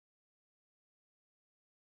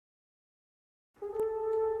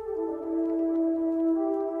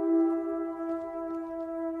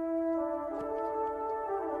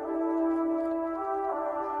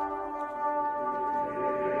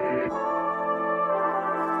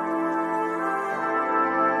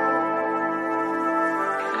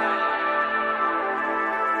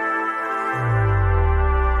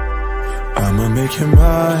make you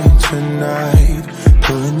mine tonight.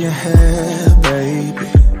 Pulling your hair, baby.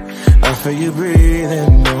 I feel you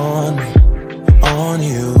breathing on me, on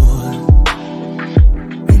you.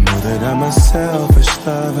 You know that I'm a selfish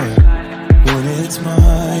lover. When it's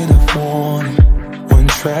mine, I want it. One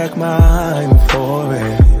track mind for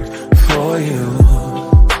it, for you.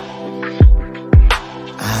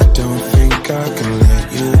 I don't think I can let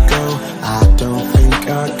you go. I don't think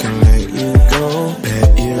I can let you go.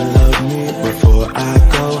 Bet you love me before I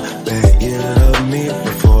go. Bet you love me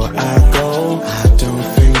before I go. I don't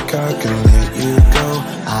think I can let you go.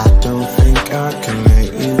 I don't think I can let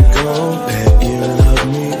you go. Bet you love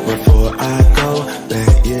me before I go.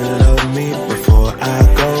 Bet you love me before I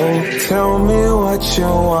go. Tell me what you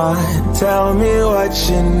want. Tell me what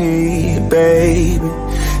you need, baby.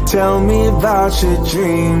 Tell me about your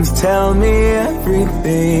dreams. Tell me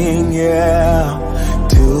everything, yeah.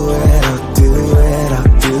 Do it, I'll do it,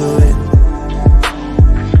 I'll do it.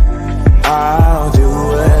 I'll do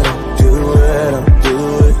it, I'll do it, I'll do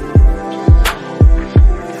it.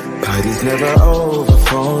 Party's never over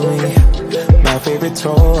for me. My favorite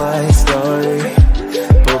Toy Story.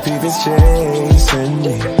 Bo Peep is chasing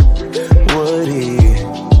me. Woody,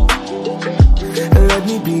 let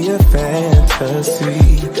me be a fantasy.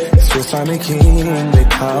 Just find the key in the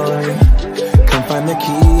car. Come find the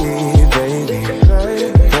key, baby,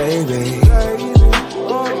 baby.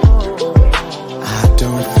 I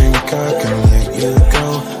don't think I can let you go.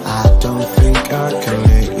 I don't think I can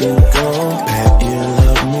let you go. Bet you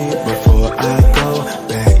love me before I go.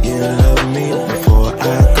 Bet you love me before I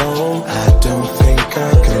go. I don't think I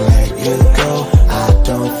can let you go. I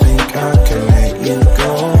don't think I can let you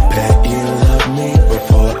go. Bet you love me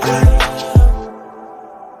before I.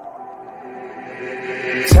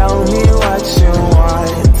 Tell me what you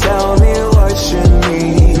want. Tell me what you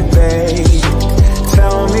need, babe.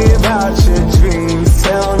 Tell me about your dreams.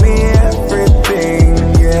 Tell me everything,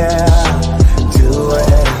 yeah. Do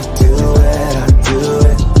it, I'll do it, I'll do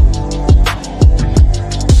it.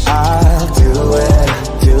 I'll do it,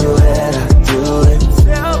 I'll do it, I'll do it.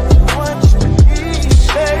 Tell me what you need,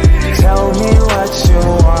 babe. Tell me what you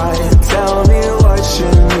want. Tell me what you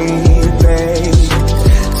need, babe.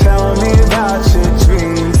 Tell me about your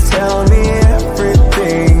dreams. Tell me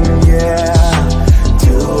everything, yeah.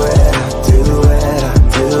 Do it, I'll do it, I'll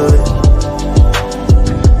do it.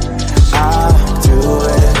 I'll do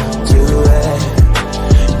it, do it,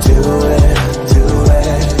 do it, do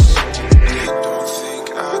it. I don't think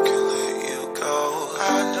I can let you go. I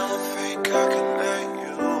don't think I can let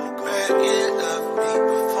you go. Bet you love me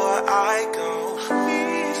before I go.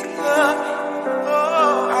 Please love me.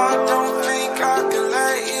 Oh, I don't think I can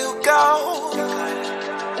let you go.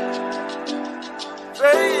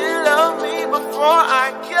 Bet you love me before I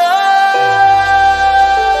go.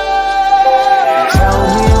 Tell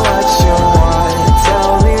me what you want.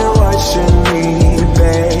 Tell me what you need,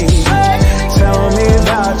 babe. Tell me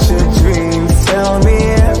about your dreams. Tell me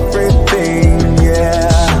everything,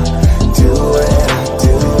 yeah. Do it, I'll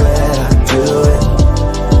do it, I'll do it.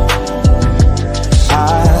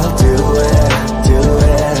 I'll do it, I'll do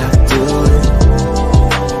it, I'll do it.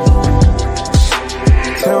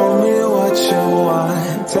 Tell me what you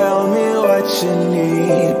want. Tell me what you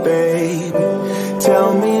need, baby. Tell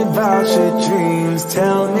me about your dreams.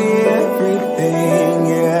 Tell me everything,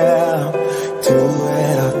 yeah. Do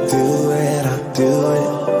it, I'll do it, I'll do it.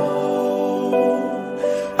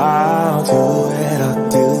 I'll do it, I'll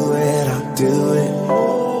do it, I'll do it.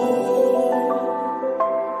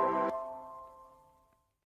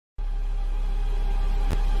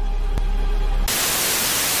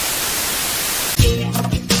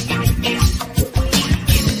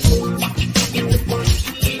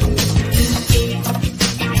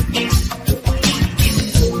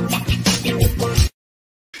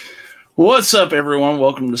 What's up, everyone?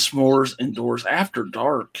 Welcome to Smores Indoors After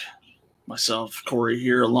Dark. Myself, Corey,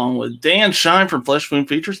 here, along with Dan Shine from Flesh Wound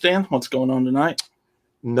Features. Dan, what's going on tonight?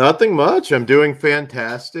 Nothing much. I'm doing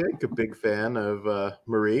fantastic. A big fan of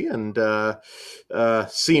Marie and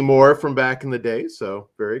Seymour from back in the day, so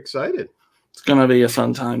very excited. It's going to be a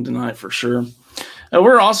fun time tonight for sure.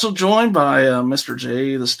 We're also joined by Mr.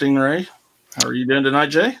 Jay the Stingray. How are you doing tonight,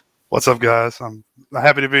 Jay? What's up, guys? I'm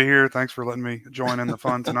happy to be here. Thanks for letting me join in the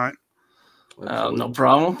fun tonight. No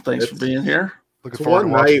problem. Thanks for being here. It's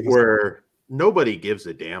one night where nobody gives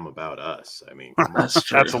a damn about us. I mean, that's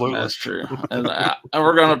true. Absolutely. That's true. And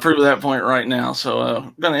we're going to prove that point right now. So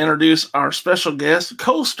I'm going to introduce our special guest,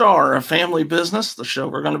 co-star of Family Business, the show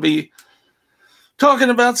we're going to be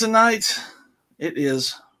talking about tonight. It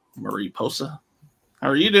is Mari Possa. How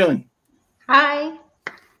are you doing? Hi.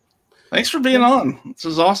 Thanks for being on. This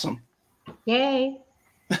is awesome. Yay.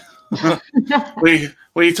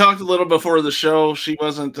 We talked a little before the show. She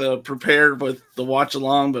wasn't prepared with the watch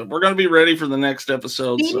along, but we're going to be ready for the next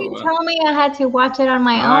episode. You So didn't tell me I had to watch it on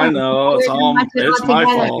my own. I know it's my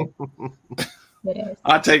fault. It is.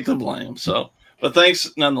 I take the blame. So, but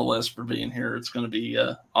thanks nonetheless for being here. It's going to be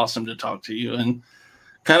awesome to talk to you and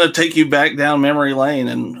kind of take you back down memory lane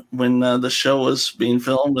and when the show was being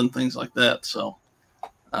filmed and things like that. So,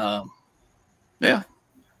 yeah.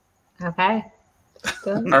 Okay.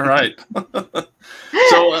 Good. All right.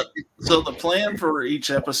 So the plan for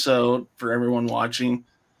each episode for everyone watching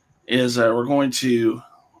is we're going to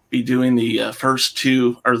be doing the first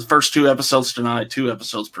two episodes tonight, 2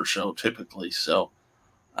 episodes per show typically. So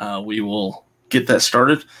we will get that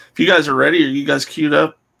started. If you guys are ready, are you guys queued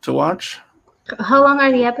up to watch? How long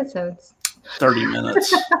are the episodes? 30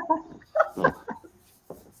 minutes.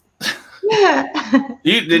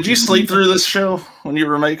 Did you sleep through this show when you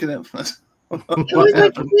were making it? It was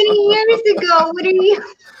like 20 years ago. What are you?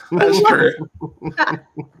 That's true.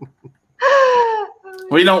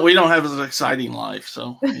 We don't have an exciting life,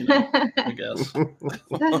 so I guess.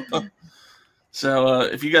 So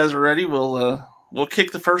if you guys are ready, we'll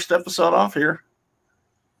kick the first episode off here.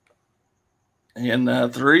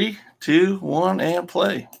 And 3, 2, 1, and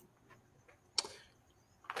play.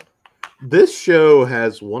 This show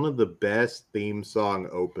has one of the best theme song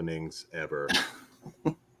openings ever.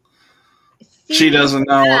 She doesn't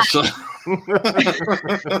know. So.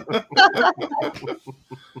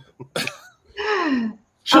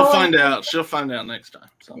 She'll find out. She'll find out next time.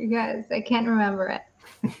 So. Yes, I can't remember it.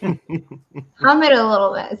 Hum it a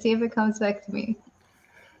little bit. See if it comes back to me.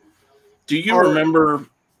 Do you remember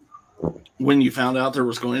when you found out there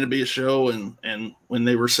was going to be a show and when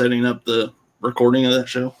they were setting up the recording of that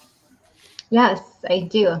show? Yes, I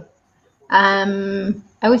do. I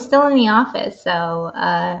was still in the office, so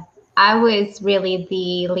I was really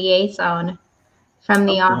the liaison from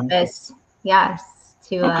the office, yes,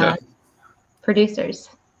 to producers.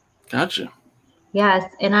 Gotcha.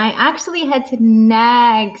 Yes, and I actually had to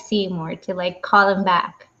nag Seymour to like call him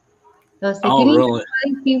back. I was like, you need to call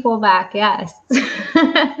these people back, yes.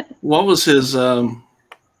 What was his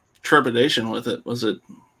trepidation with it? Was it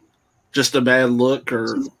just a bad look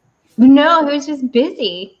or? No, he was just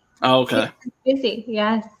busy. Oh, okay. Busy,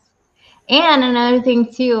 yes. And another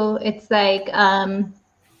thing too, it's like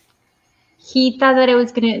he thought that it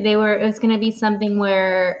was gonna be something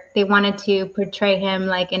where they wanted to portray him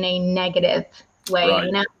like in a negative way, right.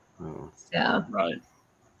 You know. So right.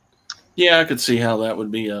 Yeah, I could see how that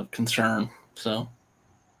would be a concern. So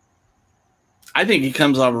I think he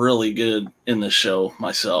comes off really good in this show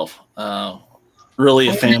myself. Really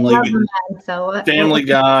a family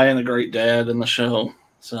guy and a great dad in the show.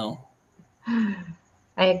 So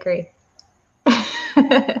I agree.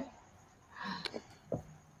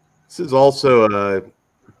 This is also a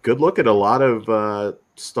good look at a lot of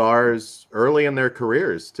stars early in their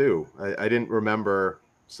careers too. I didn't remember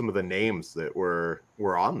some of the names that were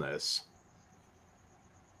on this.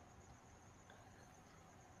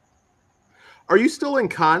 Are you still in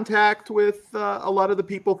contact with a lot of the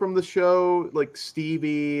people from the show, like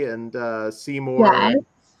Stevie and Seymour? Yes.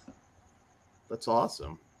 That's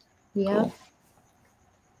awesome. Yeah. Cool.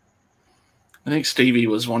 I think Stevie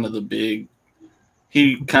was one of the big.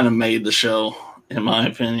 He kind of made the show, in my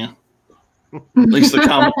opinion. At least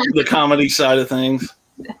the comedy side of things.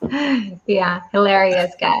 Yeah,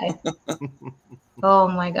 hilarious guy. Oh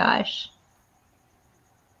my gosh.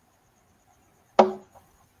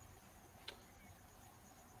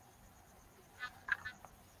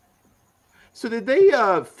 So did they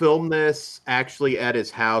film this actually at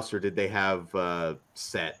his house, or did they have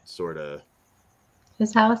set sort of?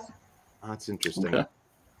 His house? Oh, that's interesting. Okay.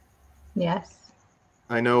 Yes.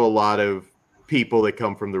 I know a lot of people that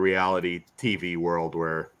come from the reality TV world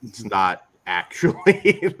where it's not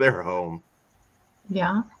actually their home.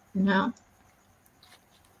 Yeah. No.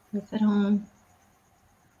 It's at home.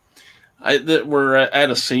 We're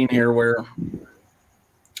at a scene here where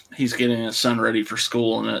he's getting his son ready for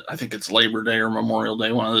school, and I think it's Labor Day or Memorial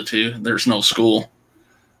Day, one of the two. There's no school.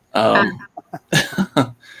 What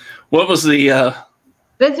was the?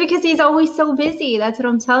 That's because he's always so busy. That's what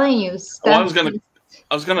I'm telling you. Well, I was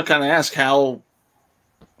gonna kind of ask how,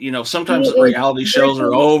 sometimes reality shows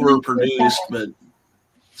are overproduced, but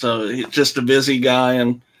so he's just a busy guy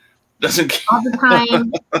and doesn't all the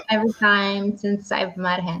time, every time since I've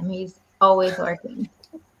met him, he's always working.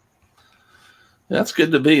 That's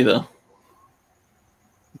good to be, though.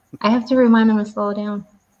 I have to remind him to slow down.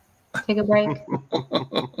 Take a break.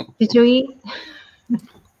 Did you eat?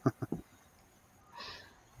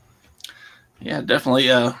 Yeah, definitely.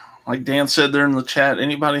 Like like Dan said there in the chat,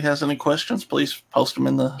 anybody has any questions, please post them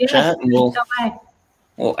in the chat, and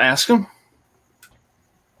we'll ask them.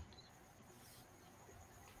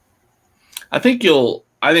 I think you'll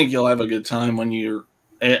have a good time when you're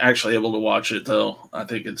actually able to watch it, though. I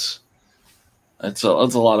think it's a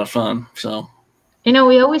lot of fun. So,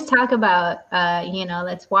 we always talk about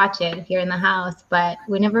let's watch it here in the house, but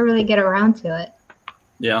we never really get around to it.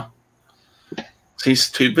 Yeah, he's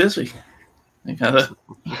too busy. You gotta.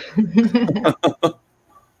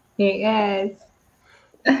 Yes.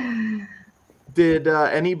 Did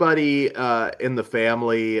anybody in the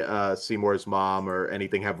family, Seymour's mom or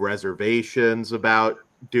anything, have reservations about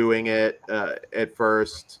doing it at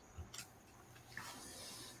first?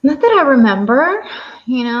 Not that I remember.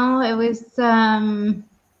 It was.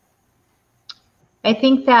 I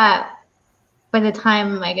think that by the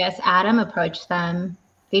time, I guess, Adam approached them,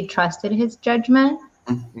 they trusted his judgment.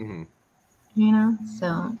 Mm-hmm.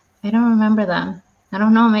 So I don't remember them. I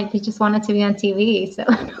don't know. Maybe they just wanted to be on TV. So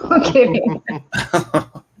I'm kidding.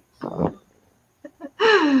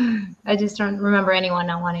 I just don't remember anyone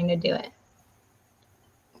not wanting to do it.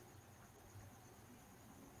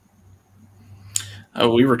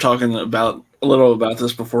 We were talking a little about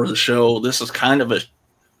this before the show. This is kind of a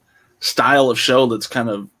style of show that's kind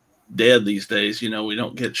of dead these days. We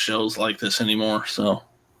don't get shows like this anymore. So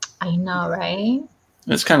I know, right?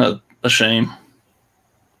 It's kind of a shame.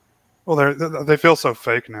 Well, they feel so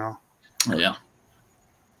fake now. Yeah.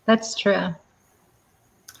 That's true.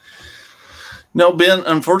 No, Ben,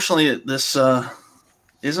 unfortunately, this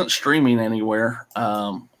isn't streaming anywhere.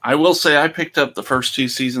 I will say I picked up the first 2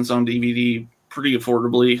 seasons on DVD pretty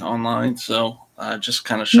affordably online, so I just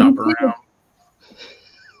kind of shop around.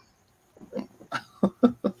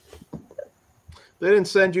 They didn't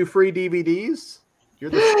send you free DVDs? You're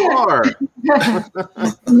the star.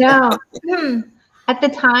 No. At the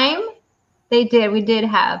time, they did. We did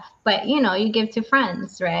have, but you give to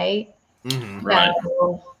friends, right? Mm-hmm. Right.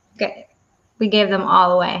 So, we gave them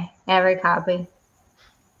all away, every copy.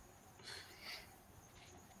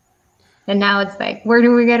 And now it's like, where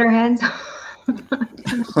do we get our hands on?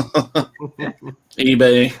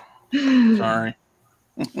 eBay. Sorry.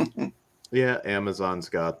 Yeah, Amazon's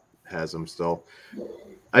has them still.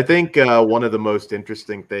 I think one of the most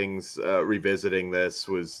interesting things revisiting this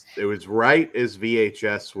was it was right as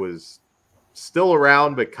VHS was still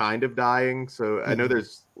around but kind of dying. So I know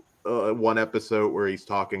there's one episode where he's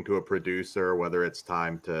talking to a producer whether it's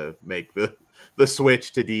time to make the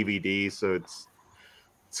switch to DVD. So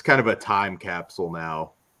it's kind of a time capsule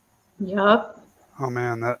now. Yup. Oh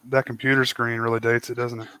man, that computer screen really dates it,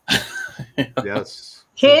 doesn't it? Yes.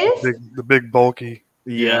 The big bulky.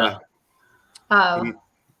 Yeah. Oh.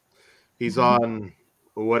 He's on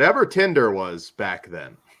whatever Tinder was back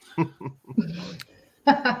then.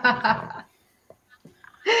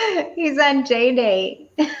 He's on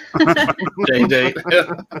J-Date. J-Date.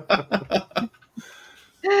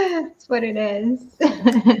 That's what it is.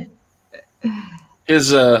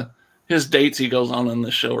 His dates he goes on in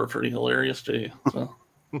the show are pretty hilarious too. So.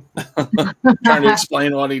 Trying to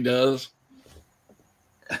explain what he does.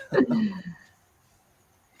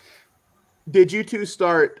 Did you two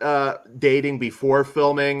start dating before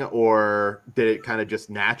filming, or did it kind of just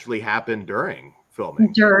naturally happen during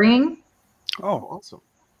filming? During. Oh, awesome.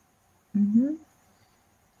 Mm-hmm.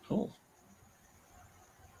 Cool.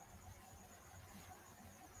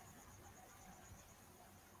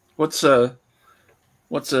 What's a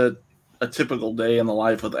typical day in the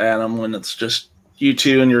life with Adam when it's just you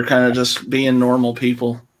two and you're kind of just being normal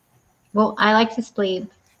people? Well, I like to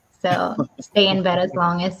sleep, so stay in bed as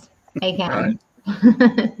long as I can.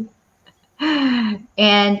 Right.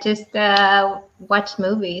 And just watch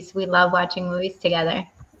movies. We love watching movies together.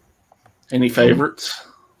 Any favorites?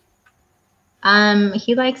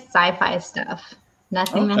 He likes sci-fi stuff.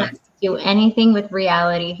 Nothing that has to do anything with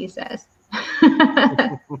reality, he says. We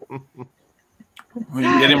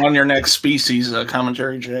can get him on your next Species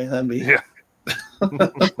commentary, Jay. That'd be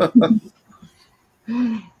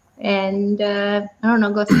And I don't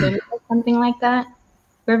know, go swimming or something like that.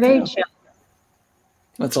 We're very chill.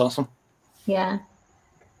 That's awesome. Yeah.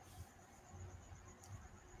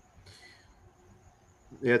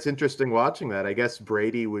 Yeah, it's interesting watching that. I guess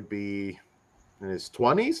Brady would be in his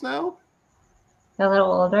 20s now? A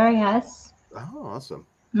little older, yes. Oh, awesome.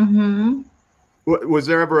 Mm-hmm. Was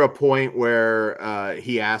there ever a point where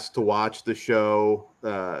he asked to watch the show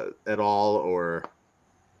at all, or?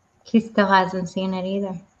 He still hasn't seen it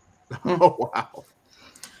either. Oh, wow.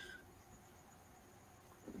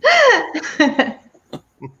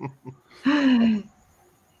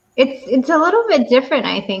 It's a little bit different,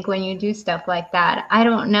 I think, when you do stuff like that. I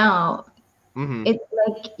don't know. Mm-hmm. It's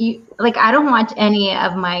like I don't watch any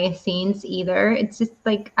of my scenes either. It's just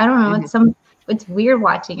like I don't know. Mm-hmm. It's weird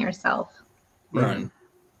watching yourself. Right.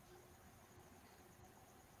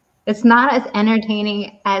 It's not as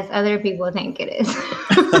entertaining as other people think it is.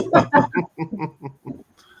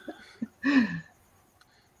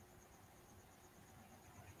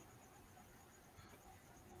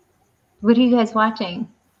 What are you guys watching?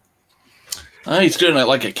 He's doing it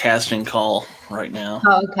like a casting call right now.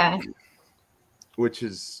 Oh, okay. Which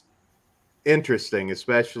is interesting,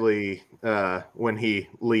 especially when he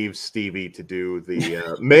leaves Stevie to do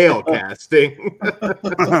the male casting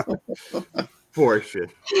portion.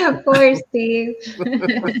 Poor Steve.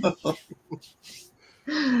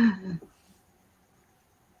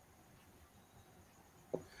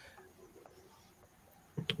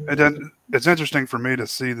 And then it's interesting for me to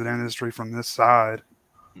see the industry from this side.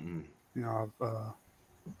 Mm-hmm. You know,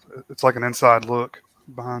 it's like an inside look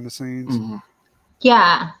behind the scenes. Mm-hmm.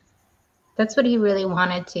 Yeah, that's what he really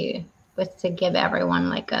wanted to, was to give everyone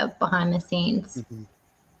like a behind the scenes. Mm-hmm.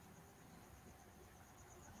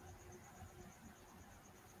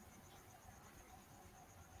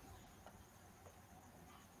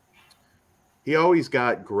 He always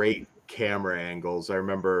got great camera angles. I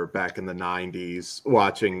remember back in the 90s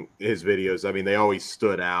watching his videos. I mean, they always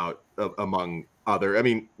stood out among other. I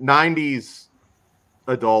mean, 90s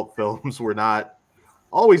adult films were not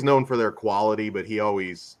always known for their quality, but he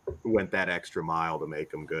always went that extra mile to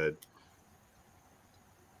make them good.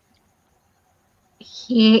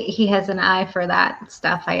 He has an eye for that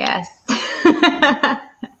stuff, I guess.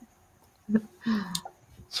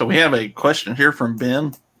 So we have a question here from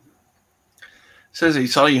Ben. Says he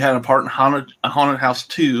saw you had a part in Haunted House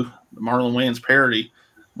 2, the Marlon Wayans parody.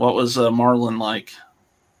 What was Marlon like?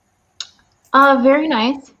 Very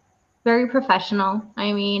nice, very professional.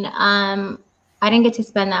 I mean, I didn't get to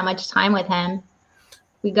spend that much time with him.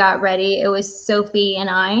 We got ready. It was Sophie and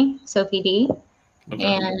I, Sophie D. Okay.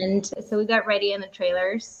 And so we got ready in the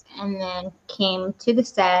trailers and then came to the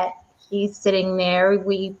set. He's sitting there.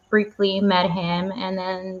 We briefly met him, and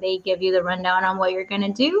then they give you the rundown on what you're going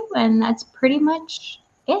to do, and that's pretty much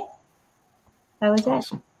it. That was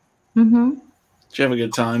Awesome. it. Mm-hmm. Did you have a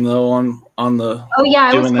good time, though, on the Oh,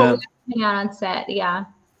 yeah, it was doing cool. that? Hanging out on set, yeah.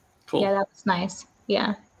 Cool. Yeah, that was nice.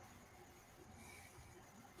 Yeah.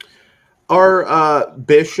 Are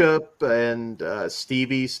Bishop and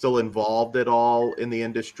Stevie still involved at all in the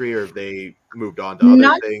industry, or have they moved on to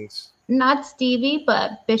other things? Not Stevie,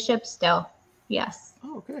 but Bishop still. Yes.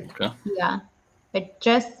 Oh, okay. Yeah. I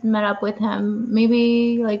just met up with him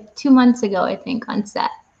maybe like 2 months ago, I think, on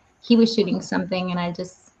set. He was shooting something and I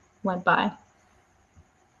just went by.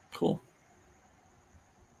 Cool.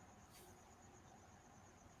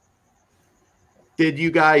 Did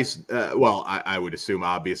you guys, well, I would assume,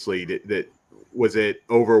 obviously, that was it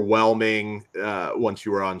overwhelming once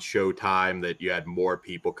you were on Showtime that you had more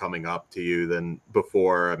people coming up to you than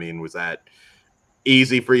before? I mean, was that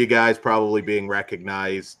easy for you guys, probably being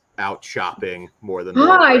recognized out shopping more than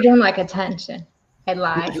Oh, I don't like attention. I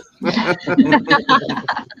lie.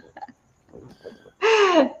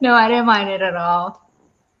 No, I didn't mind it at all.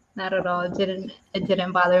 Not at all. It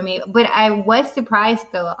didn't bother me. But I was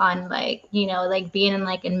surprised though on like, you know, like being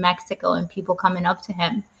in Mexico and people coming up to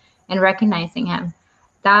him and recognizing him.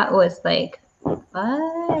 That was like,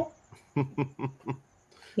 what?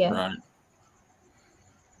 Yeah. Right.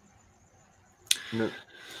 No.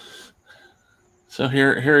 So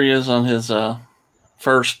here he is on his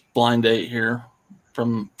first blind date here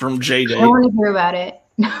from J-Date. I want to hear about it.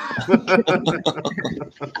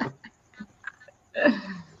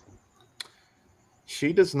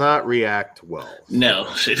 She does not react well.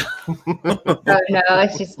 No, she Oh no,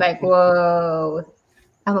 it's just like, whoa,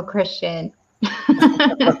 I'm a Christian.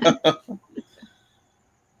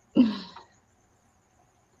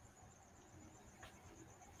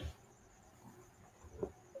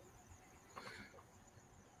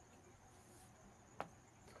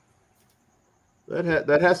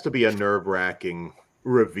 That has to be a nerve-wracking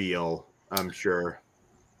reveal, I'm sure.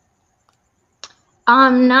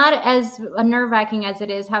 Not as nerve-wracking as it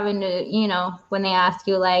is having to, you know, when they ask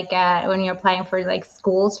you like when you're applying for like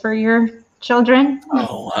schools for your children.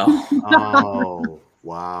 Oh wow. Oh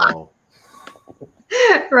wow.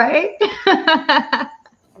 Right?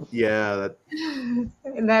 Yeah,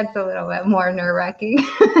 That's a little bit more nerve-wracking.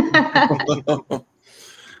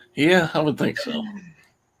 Yeah, I would think so.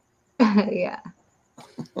 Yeah.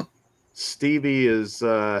 Stevie is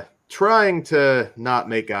trying to not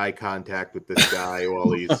make eye contact with this guy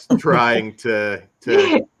while he's trying to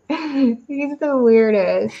He's the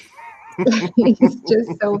weirdest. He's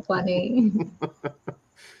just so funny.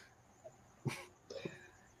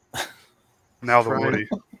 Now the Woody.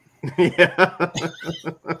 Yeah.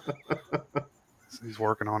 He's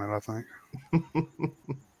working on it, I think.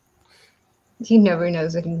 He never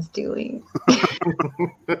knows what he's doing.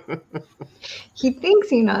 He thinks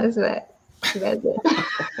he knows, but he doesn't.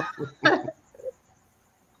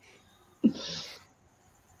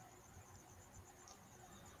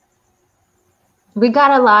 We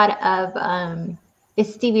got a lot of,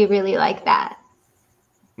 is Stevie really like that?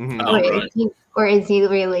 Mhm. Oh, right. Or is he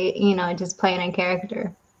really, just playing a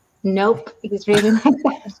character? Nope, he's really like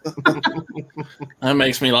that. That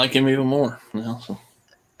makes me like him even more. So.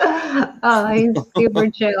 Oh, he's super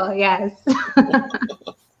chill, yes.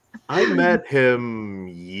 I met him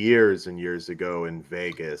years and years ago in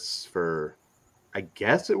Vegas for, I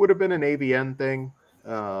guess it would have been an AVN thing.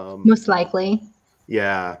 Most likely.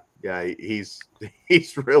 Yeah, he's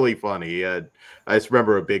really funny. I just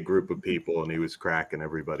remember a big group of people, and he was cracking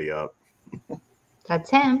everybody up. That's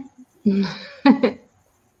him.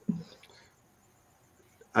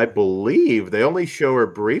 I believe they only show her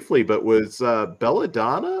briefly, but was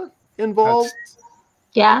Belladonna involved?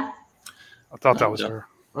 Yeah. I thought that was her.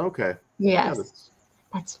 Okay. Yes. Yeah,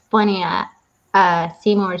 That's funny.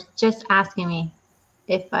 Seymour's just asking me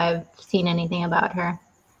if I've seen anything about her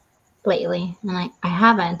lately. And I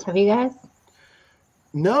haven't. Have you guys?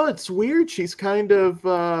 No, it's weird. She's kind of,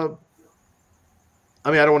 I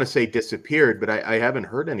mean, I don't want to say disappeared, but I haven't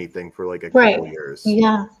heard anything for like a couple years.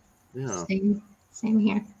 Yeah. Yeah. Same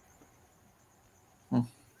here.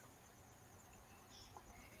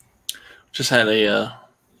 Just had a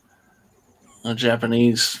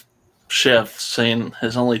Japanese chef saying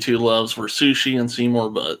his only two loves were sushi and Seymour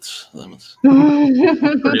butts. That was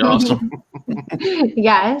pretty awesome.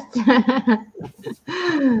 Yes.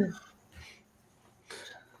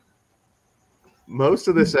 Most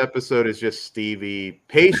of this episode is just Stevie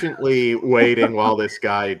patiently waiting while this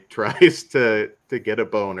guy tries to get a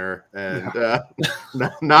boner and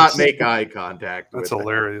not make eye contact. That's with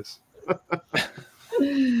hilarious.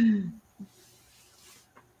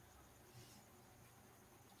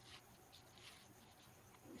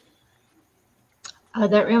 Oh,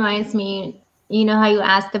 that reminds me, you know how you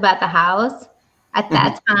asked about the house? At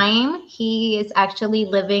that time, he is actually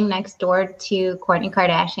living next door to Kourtney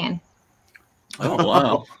Kardashian. Oh,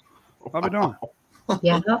 wow. I'll be darned.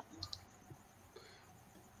 Yeah.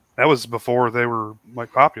 That was before they were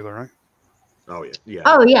like popular, right? Oh yeah, yeah.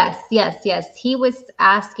 Oh, yes. He was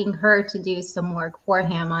asking her to do some work for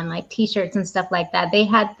him on like t-shirts and stuff like that. They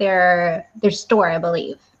had their store, I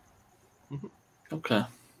believe. Okay.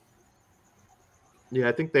 Yeah,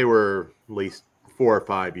 I think they were at least 4 or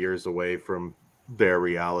 5 years away from their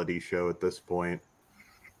reality show at this point.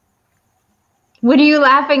 What are you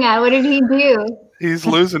laughing at? What did he do? He's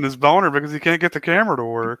losing his boner because he can't get the camera to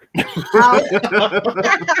work. That's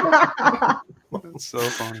so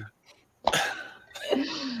funny.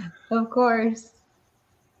 Of course.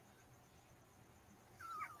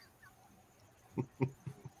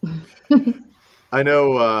 I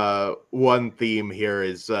know one theme here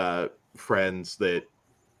is friends that,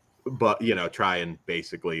 but try and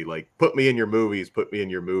basically like put me in your movies.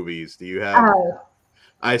 Do you have?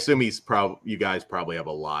 I assume you guys probably have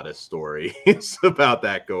a lot of stories about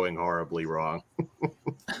that going horribly wrong.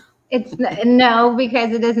 It's no,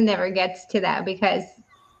 because it doesn't ever gets to that because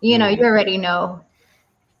you already know.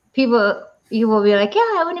 People, you will be like, yeah,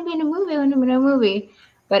 I want to be in a movie.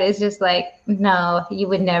 But it's just like, no, you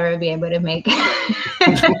would never be able to make it.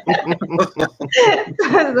 So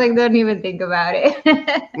it's like, don't even think about it.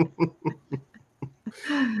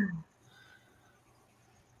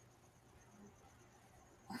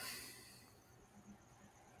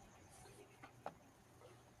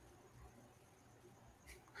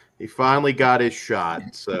 He finally got his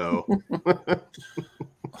shot, so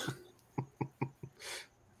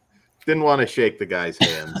didn't want to shake the guy's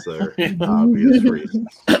hands for obvious reasons.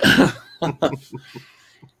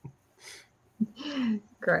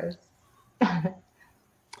 Gross.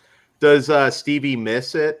 Does Stevie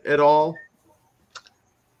miss it at all?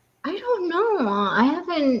 I don't know. I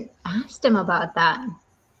haven't asked him about that.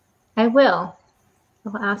 I will.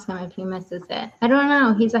 I'll ask him if he misses it. I don't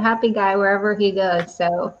know. He's a happy guy wherever he goes,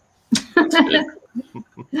 so.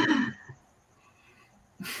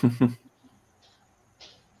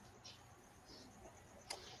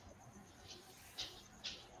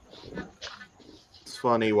 It's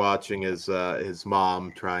funny watching his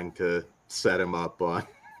mom trying to set him up on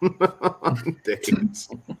dates.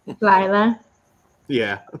 Lila.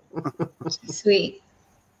 Yeah. Sweet.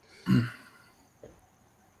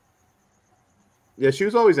 Yeah, she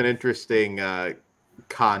was always an interesting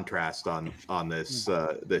contrast on this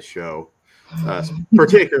this show,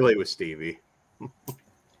 particularly with Stevie.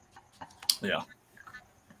 Yeah.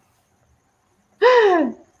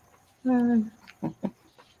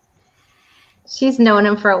 She's known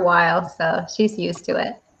him for a while, so she's used to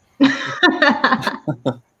it.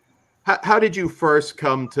 How did you first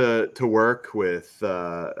come to work with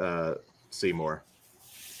Seymour?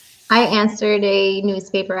 I answered a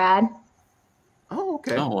newspaper ad. Oh,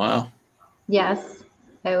 okay. Oh, wow. Yes,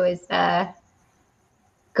 I was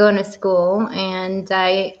going to school, and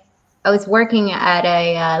I was working at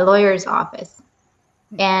a lawyer's office,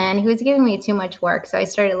 and he was giving me too much work, so I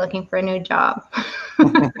started looking for a new job.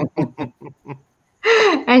 I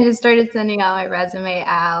just started sending out my resume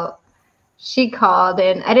out. She called,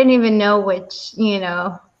 and I didn't even know which,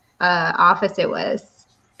 office it was.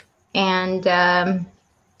 And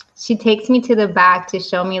she takes me to the back to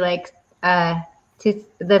show me to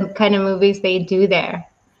the kind of movies they do there.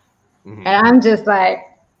 Mm-hmm. And I'm just like,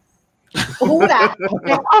 who the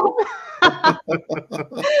hell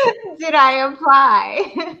did I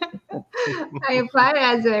apply? I applied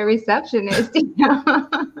as a receptionist,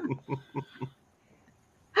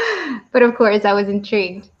 But of course, I was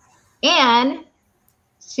intrigued. And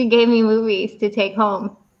she gave me movies to take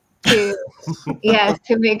home to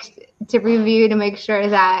review, to make sure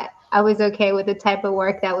that I was okay with the type of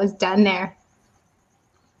work that was done there.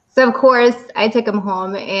 So of course, I took them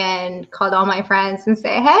home and called all my friends and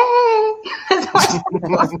say, "Hey, let's watch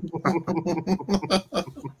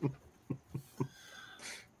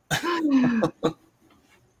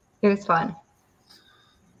It was fun.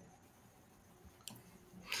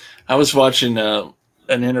 I was watching an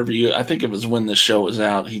interview. I think it was when the show was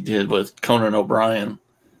out. He did with Conan O'Brien,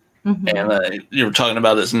 and you were talking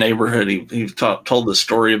about his neighborhood. He told the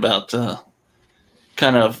story about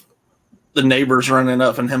kind of the neighbors running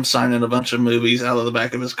up and him signing a bunch of movies out of the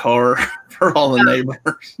back of his car for all the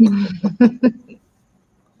neighbors. He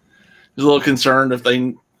was a little concerned if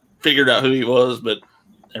they figured out who he was, but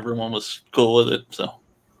everyone was cool with it. So.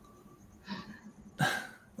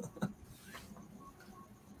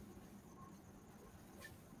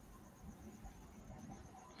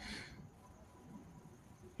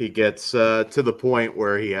 He gets to the point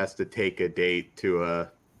where he has to take a date to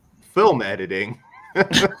film editing.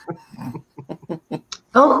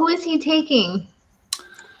 Oh, who is he taking?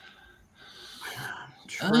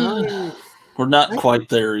 We're not quite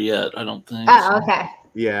there yet, I don't think. Oh, okay.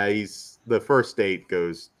 Yeah, the first date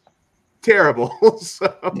goes terrible.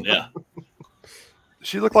 So. Yeah.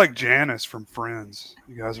 She looked like Janice from Friends.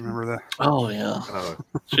 You guys remember that? Oh, yeah.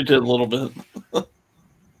 She did a little bit.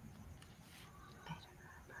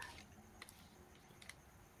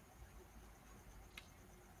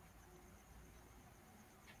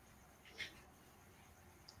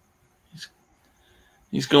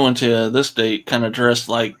 He's going to this date kind of dressed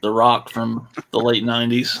like The Rock from the late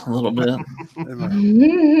 90s, a little bit.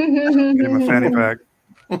 Give him a fanny pack.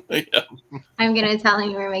 Yeah. I'm going to tell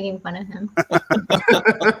him you were making fun of him.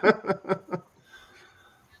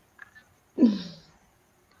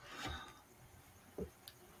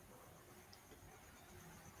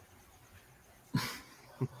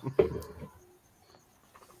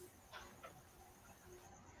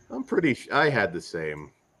 I'm pretty sure I had the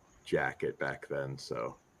same jacket back then,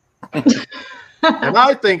 so and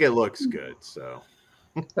I think it looks good, so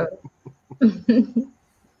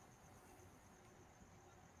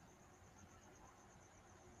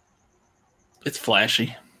It's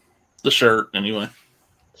flashy. The shirt, anyway.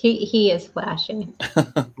 He is flashy.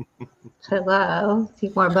 Hello,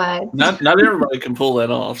 see more butts. Not everybody can pull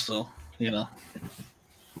that off, so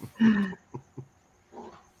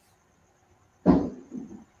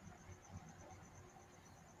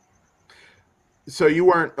So you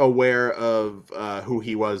weren't aware of who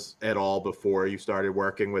he was at all before you started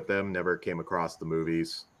working with them? Never came across the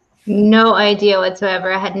movies? No idea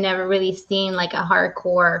whatsoever. I had never really seen like a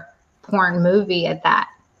hardcore porn movie at that.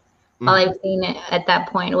 All I've seen at that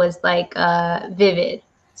point was like Vivid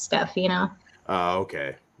stuff, Oh,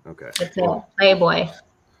 okay. It's a Playboy.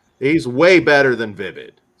 He's way better than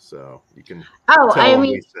Vivid, so you can tell him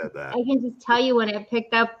we said that. I can just tell you when I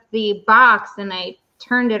picked up the box and I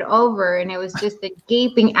turned it over and it was just a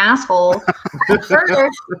gaping asshole.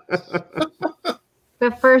 The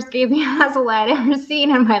first gaping asshole I'd ever seen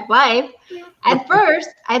in my life. At first,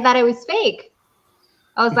 I thought it was fake.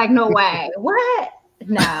 I was like, no way. What?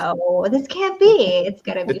 No, this can't be. It's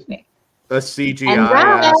going to be fake. A CGI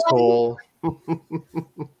asshole.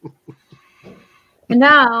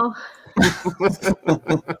 No.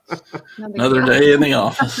 Another day in the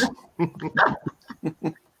office.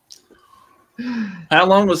 How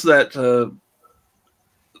long was that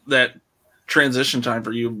that transition time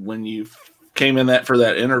for you when you came in for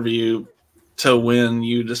that interview to when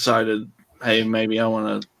you decided, hey, maybe I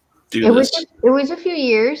want to do this? It was a few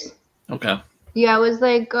years. Okay. Yeah, it was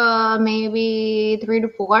like maybe 3 to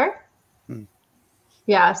 4.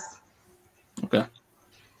 Yes. Okay.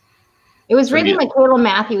 It was So really Michaela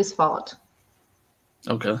Matthews' fault.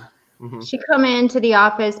 Okay. She come into the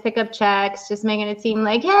office, pick up checks, just making it seem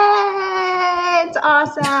like, hey, it's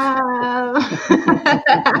awesome.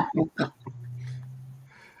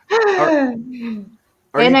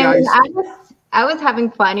 Are you guys? I was having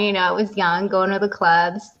fun, you know. I was young, going to the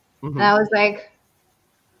clubs, and I was like,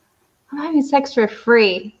 I'm having sex for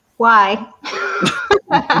free. Why?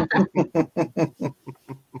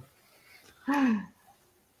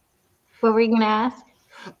 What were you gonna ask?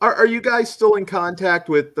 Are you guys still in contact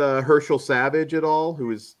with Herschel Savage at all,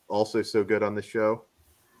 who is also so good on the show?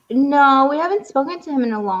 No, we haven't spoken to him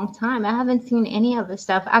in a long time. I haven't seen any of the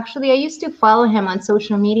stuff. Actually, I used to follow him on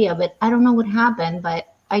social media, but I don't know what happened.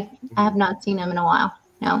 But I have not seen him in a while.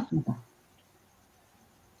 No.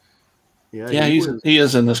 Yeah, he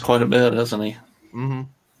is in this quite a bit, isn't he?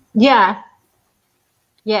 Yeah.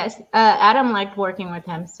 Yes. Adam liked working with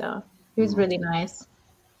him, so he was really nice.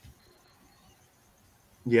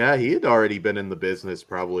 Yeah, he had already been in the business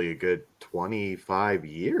probably a good 25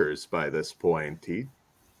 years by this point. He's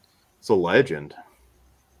a legend.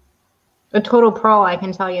 A total pro, I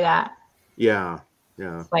can tell you that. Yeah,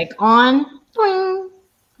 yeah. It's like on, swing,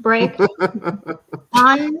 break,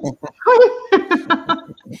 on.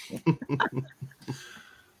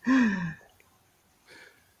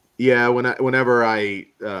 Yeah, whenever I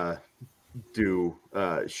do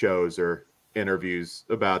shows or interviews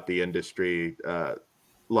about the industry, a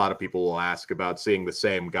lot of people will ask about seeing the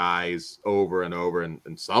same guys over and over, and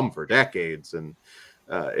some for decades. And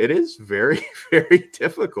it is very, very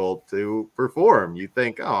difficult to perform. You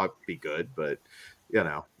think, oh, I'd be good, but you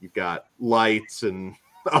know, you've got lights and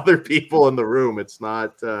other people in the room. It's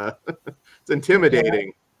not. It's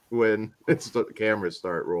intimidating when the cameras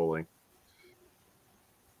start rolling.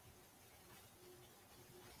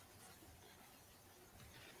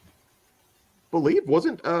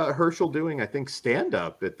 Wasn't Herschel doing, I think,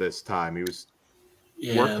 stand-up at this time? He was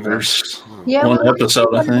working. There's one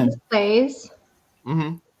episode, I think. Plays.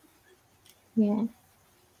 Yeah.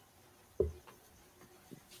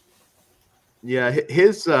 Yeah,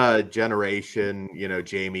 his generation, you know,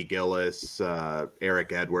 Jamie Gillis,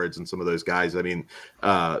 Eric Edwards, and some of those guys. I mean,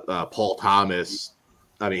 Paul Thomas.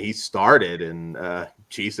 I mean, he started in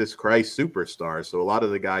Jesus Christ Superstar. So a lot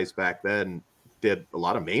of the guys back then did a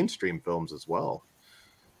lot of mainstream films as well.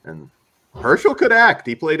 And Herschel could act.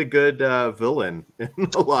 He played a good villain in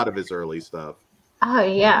a lot of his early stuff. Oh,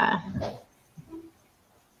 yeah.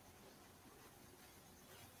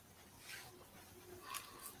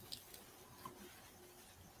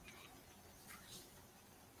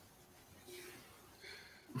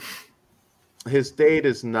 His date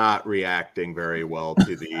is not reacting very well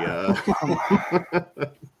to the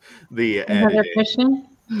the editing.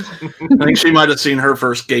 I think she might have seen her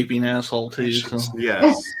first gaping asshole too. So.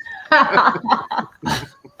 Yes.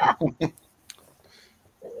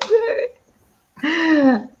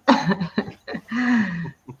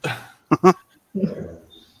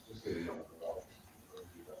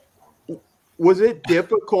 Was it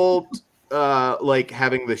difficult, like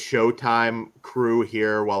having the Showtime crew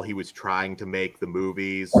here while he was trying to make the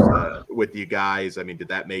movies with you guys? I mean, did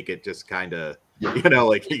that make it just kind of, you know,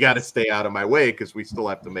 like, you got to stay out of my way because we still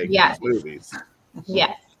have to make these movies?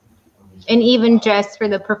 Yes. And even just for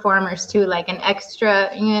the performers too, like an extra,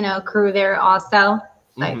 you know, crew there also.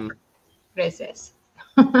 Like, what is this?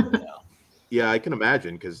 Yeah, I can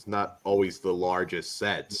imagine, because not always the largest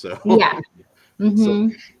set. So yeah. So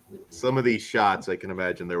some of these shots, I can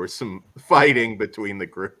imagine there was some fighting between the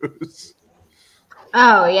crews.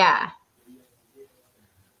 Oh, yeah.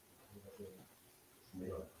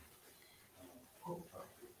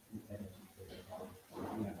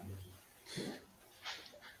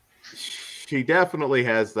 She definitely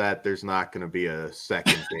has that there's not going to be a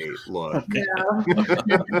second date look.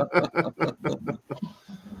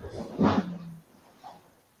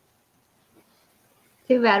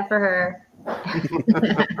 Too bad for her.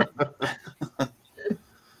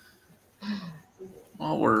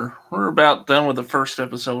 Well, we're about done with the first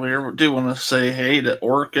episode here. We do want to say hey to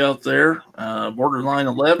Orc out there, Borderline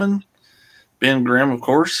 11, Ben Graham, of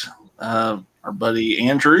course, our buddy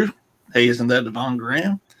Andrew. Hey, isn't that Devon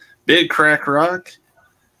Graham? Big Crack Rock,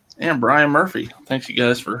 and Brian Murphy. Thanks, you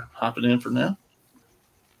guys, for hopping in for now.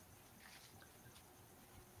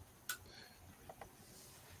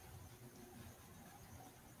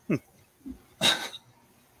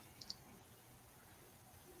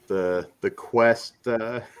 the quest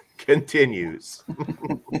continues.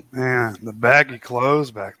 Man, the baggy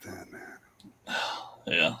clothes back then, man.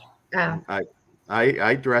 Yeah. Oh.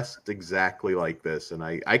 I dressed exactly like this, and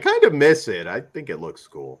I kind of miss it. I think it looks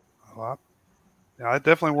cool. Oh, I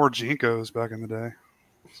definitely wore Jinkos back in the day.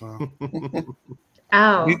 So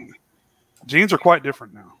Oh. jeans are quite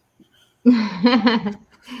different now.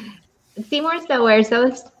 Seymour still wears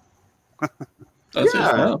those. That's Yeah. his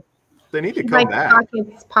stuff. They need to come Like back.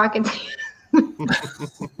 pockets.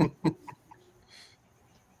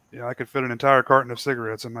 Yeah, I could fit an entire carton of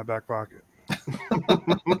cigarettes in my back pocket.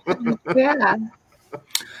 Yeah.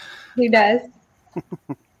 Who does?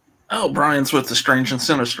 Oh, Brian's with the Strange and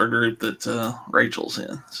Sinister group that Rachel's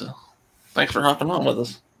in. So thanks for hopping on with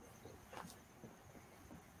us.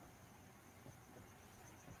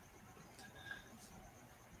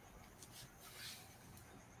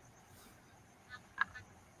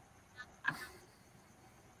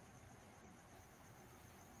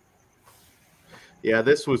 Yeah,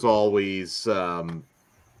 this was always, I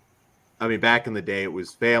mean, back in the day, it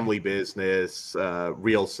was Family Business,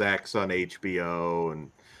 Real Sex on HBO,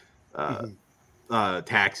 and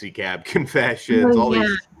Taxi Cab Confessions.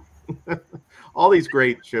 Oh, All these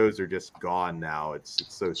great shows are just gone now. It's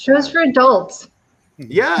so shows sad. for adults.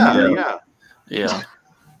 Yeah. Yeah.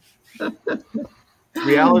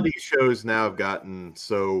 Reality shows now have gotten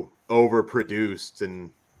so overproduced,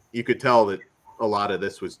 and you could tell that a lot of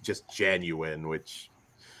this was just genuine, which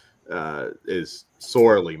is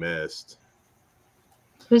sorely missed.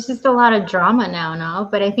 There's just a lot of drama now, no?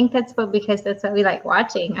 But I think that's because that's what we like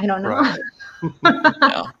watching. I don't know. Right.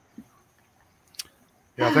 Yeah.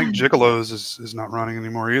 Yeah, I think Gigolos is not running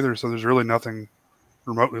anymore either, so there's really nothing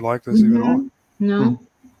remotely like this even on. No.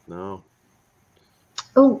 No.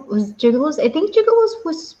 Oh, was Gigolos? I think Gigolos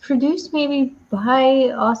was produced maybe by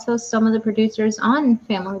also some of the producers on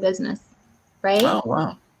Family Business, right? Oh,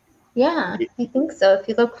 wow. Yeah, I think so. If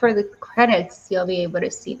you look for the credits, you'll be able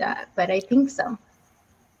to see that. But I think so.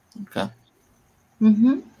 Okay.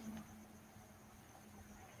 Mm-hmm.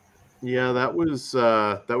 Yeah, that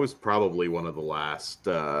was probably one of the last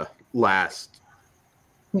Yeah,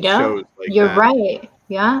 shows like you're that. right.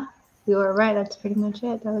 Yeah, you were right. That's pretty much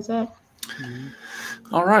it. That was it.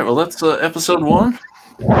 All right. Well, that's episode 1.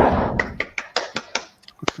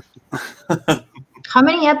 How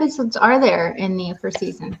many episodes are there in the first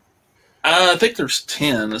season? I think there's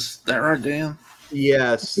 10. Is that right, Dan?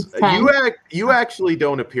 Yes, It's 10. you actually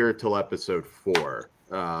don't appear till episode 4,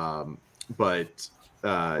 but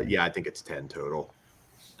yeah, I think it's 10 total,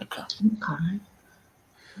 Okay. Okay.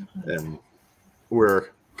 and we're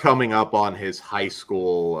coming up on his high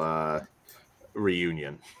school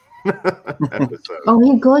reunion episode. Oh,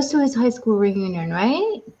 he goes to his high school reunion,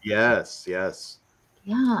 right? Yes.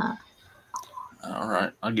 Yeah. All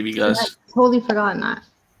right. I'll give you I guys totally forgotten that.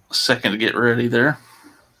 a second to get ready there.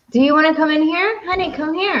 Do you want to come in here? Honey,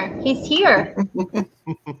 come here. He's here.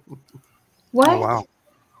 What? Oh, wow.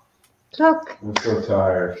 Look. I'm so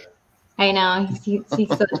tired. I know. He's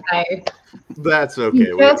so tired. That's He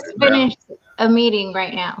okay. just finished a meeting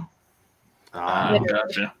right now.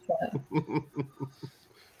 Gotcha.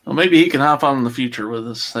 Well, maybe he can hop on in the future with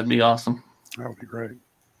us. That'd be awesome. That would be great.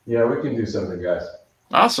 Yeah, we can do something, guys.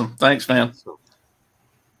 Awesome. Thanks, man.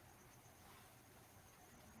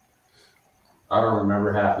 I don't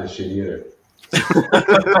remember half this shit either.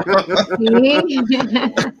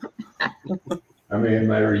 I mean,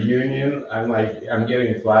 my reunion, I'm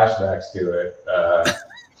getting flashbacks to it.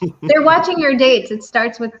 They're watching your dates. It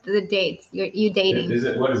starts with the dates. You dating.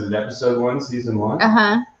 What is it, episode 1, season 1?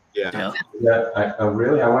 Uh-huh. Yeah.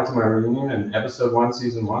 Really? I went to my reunion in episode 1,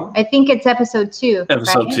 season 1? I think it's episode 2.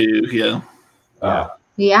 Episode right? 2. Yeah.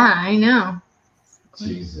 Yeah, I know.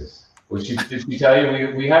 Jesus. Did she tell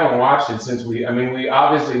you we haven't watched it since we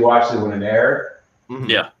obviously watched it when it aired,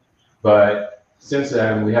 Yeah. but since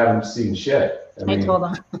then we haven't seen shit. I told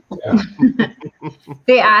them. Yeah.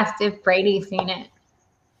 They asked if Brady's seen it.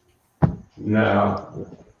 No.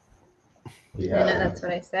 I know that's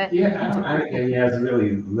what I said. Yeah, he has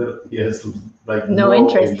really little. He has like No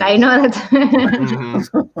interest. I know that's.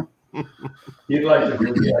 He'd like to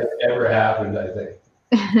forget it ever happened, I think.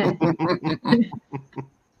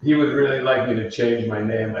 He would really like me to change my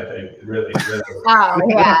name, I think. Really. Oh,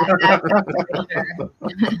 yeah. That's for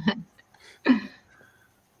sure.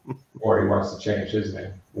 Or he wants to change his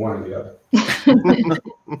name. One or the other.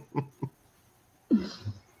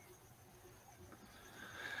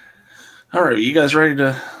 All right. You guys ready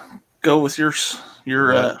to go with your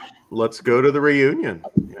Let's go to the reunion.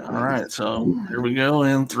 All right. So here we go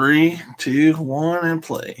in 3, 2, 1, and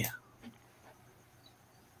play.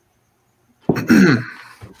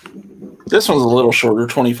 This one's a little shorter,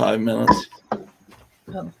 25 minutes.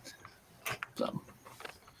 Oh. So.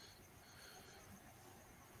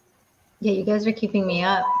 Yeah, you guys are keeping me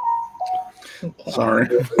up. Okay. Sorry.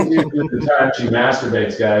 The time she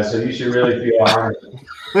masturbates, guys, so you should really feel honored.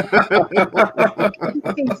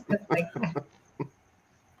 Stuff like that.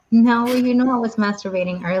 No, you know I was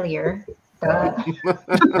masturbating earlier.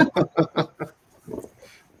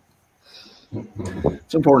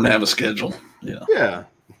 It's important to have a schedule. Yeah. Yeah.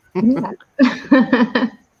 Yeah.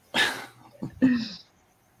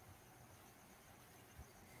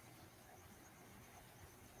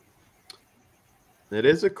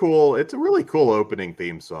 It's a really cool opening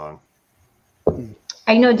theme song.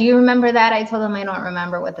 I know. Do you remember that? I told him I don't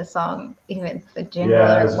remember what the song, even the jingle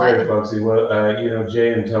Yeah, or it's what. very folksy. Well,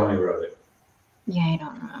 Jay and Tony wrote it. Yeah, I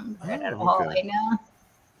don't remember it at Oh, all. okay. I know.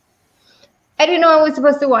 I didn't know I was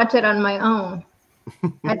supposed to watch it on my own.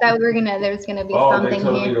 I thought there was gonna be something they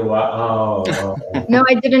told here. you to watch. Oh. No,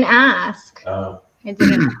 I didn't ask. Oh. I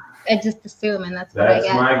didn't. I just assume, and that's what I That's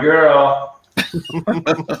get. my girl.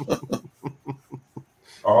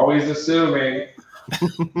 Always assuming.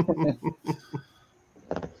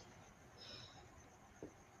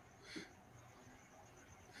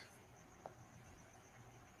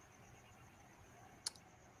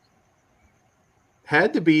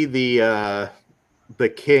 Had to be the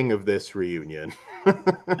king of this reunion.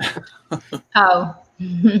 Oh.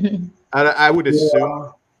 I would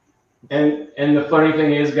assume. And the funny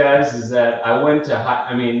thing is, guys, is that I went to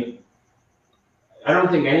I don't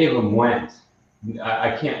think any of them went.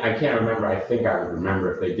 I can't remember. I think I would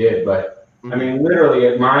remember if they did, but I mean, literally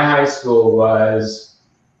at my high school was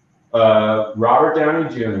Robert Downey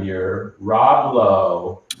Jr., Rob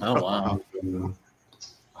Lowe, Oh, wow.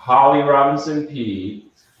 Holly Robinson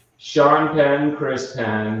Peete, Sean Penn, Chris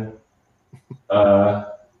Penn, who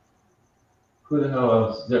the hell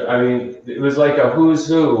else? I mean, it was like a who's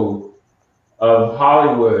who of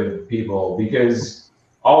Hollywood people, because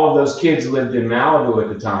all of those kids lived in Malibu at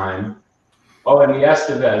the time. Oh, and the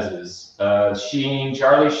Estevezes,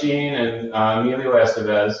 Charlie Sheen and Emilio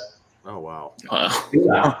Estevez. Oh, wow. Wow.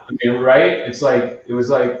 Yeah, I mean, right? It was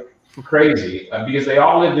like crazy because they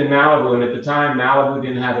all lived in Malibu, and at the time, Malibu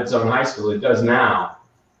didn't have its own high school. It does now,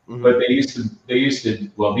 but they used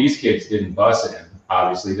to. Well, these kids didn't bus in.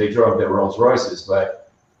 Obviously, they drove their Rolls Royces,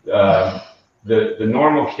 but the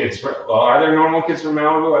normal kids. Well, are there normal kids from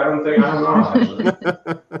Malibu? I don't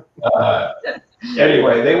know.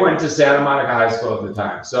 Anyway, they went to Santa Monica High School at the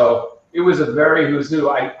time, so it was a very who's who.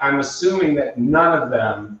 I'm assuming that none of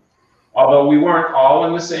them, although we weren't all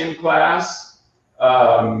in the same class.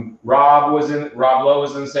 Rob Lowe was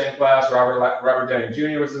in the same class. Robert Downey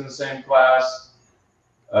Jr. was in the same class.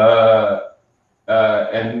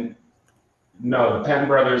 And no, the Penn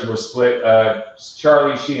brothers were split.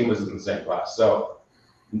 Charlie Sheen was in the same class. So,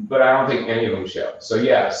 but I don't think any of them showed. So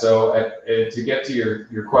yeah. So to get to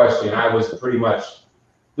your question, I was pretty much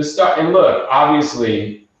the star. And look,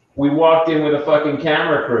 obviously, we walked in with a fucking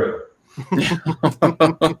camera crew.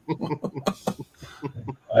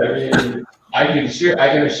 I mean, I can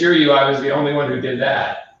assure you, I was the only one who did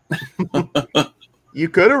that. You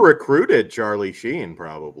could have recruited Charlie Sheen,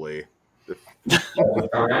 probably. At the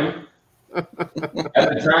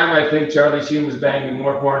time, I think Charlie Sheen was banging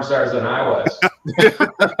more porn stars than I was.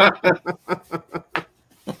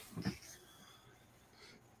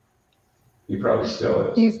 He probably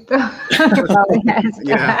still is. He still probably has.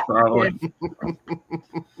 Yeah, Probably.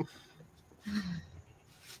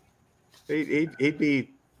 He'd be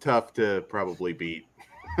tough to probably beat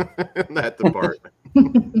in that department.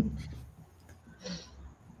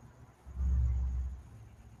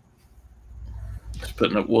 Just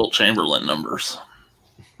putting up Wilt Chamberlain numbers.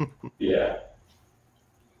 Yeah.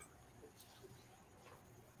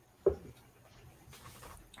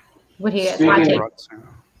 What are you guys watching?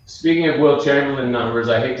 Speaking of Wilt Chamberlain numbers,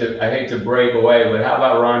 I hate to break away, but how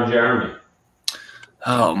about Ron Jeremy?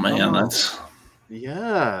 Oh man, that's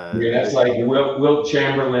Yeah. I mean, that's like Wilt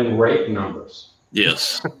Chamberlain rape numbers.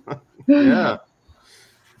 yes. Yeah.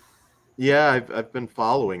 Yeah, I've been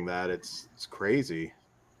following that. It's crazy.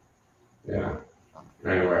 Yeah.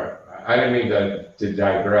 Anyway, I didn't mean to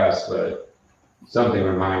digress, but something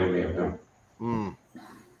reminded me of him.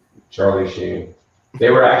 Charlie Sheen. They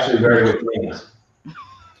were actually very good friends.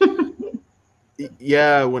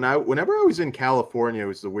 Yeah, whenever I was in California, it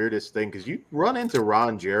was the weirdest thing because you run into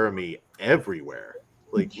Ron Jeremy everywhere.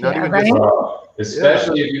 Like not Yeah, even right? just,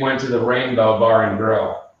 Especially if you went to the Rainbow Bar and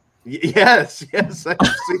Grill. Yes, I've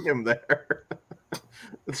seen him there.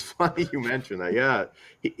 It's funny you mentioned that. Yeah,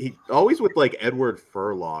 he always with like Edward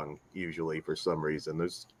Furlong usually for some reason.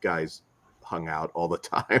 Those guys hung out all the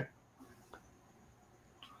time.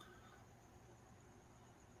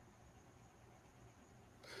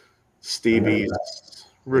 Stevie's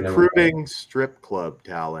recruiting strip club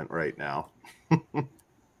talent right now.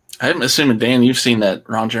 I'm assuming, Dan, you've seen that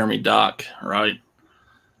Ron Jeremy doc, right?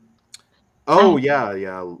 Oh yeah.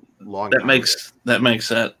 Long. That makes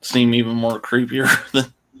that seem even more creepier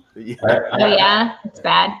than. Yeah. Oh yeah, it's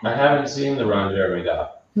bad. I haven't seen the Ron Jeremy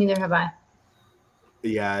doc. Neither have I.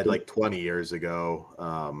 Yeah, like 20 years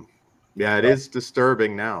ago. Yeah, it is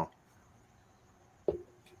disturbing now.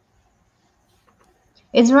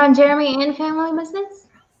 Is Ron Jeremy in Family Business?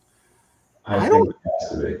 I don't- think it has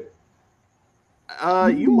to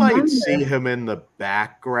be. You might see him in the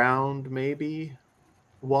background maybe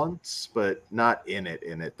once, but not in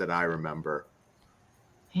it that I remember.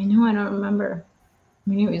 I know, I don't remember. I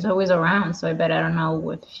mean, he was always around, so I bet I don't know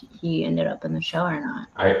if he ended up in the show or not.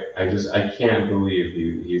 I can't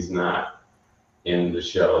believe he's not in the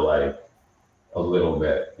show like a little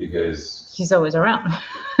bit, because He's always around.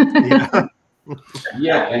 Yeah.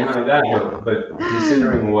 yeah, and none of that, but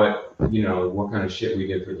considering what kind of shit we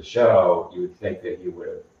did for the show, you would think that he would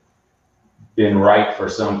have been right for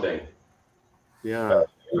something. Yeah.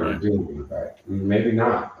 Right. Maybe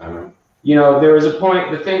not. I don't. There was a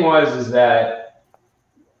point. The thing is that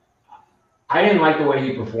I didn't like the way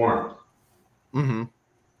he performed. Mm-hmm.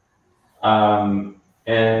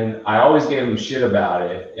 And I always gave him shit about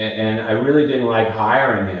it, and I really didn't like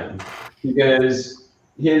hiring him because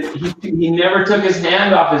he never took his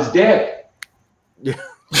hand off his dick. Yeah.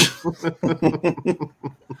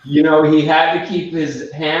 He had to keep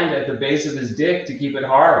his hand at the base of his dick to keep it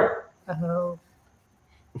hard. Oh.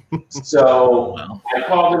 So I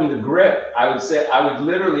called him the grip. I'd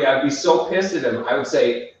be so pissed at him. I would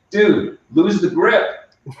say, dude, lose the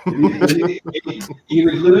grip. He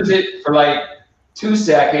would lose it for like 2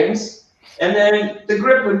 seconds, and then the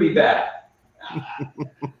grip would be back.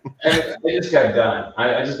 And I just got done.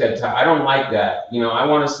 I just got tired. I don't like that. I don't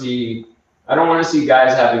want to see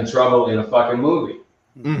guys having trouble in a fucking movie.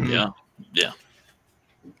 Mm-hmm. Yeah.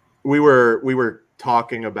 We were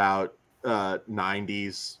talking about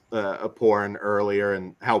 90s porn earlier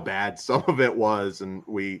and how bad some of it was, and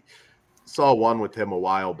we saw one with him a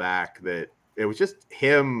while back that it was just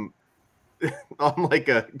him on like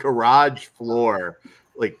a garage floor.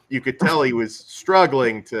 Like you could tell he was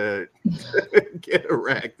struggling to get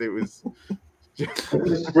erect. It was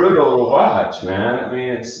just brutal to watch, man. I mean,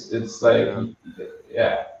 it's like,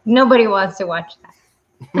 yeah. Nobody wants to watch that.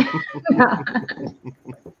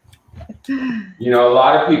 A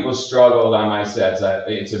lot of people struggled on my sets.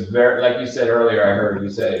 It's a very, like you said earlier, I heard you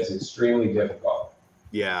say it's extremely difficult.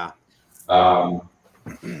 Yeah.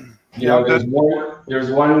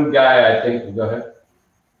 There's one guy, I think. Go ahead.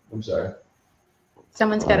 I'm sorry.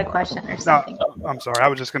 Someone's got a question or something. No, I'm sorry. I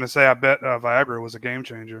was just going to say, I bet Viagra was a game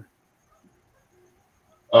changer.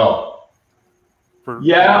 Oh.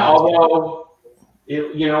 Yeah, although,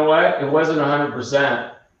 you know what? It wasn't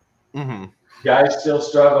 100%. Mm-hmm. Guys still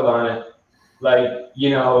struggled on it. Like,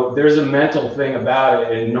 there's a mental thing about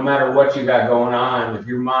it, and no matter what you got going on, if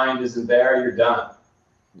your mind isn't there, you're done.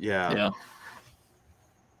 Yeah.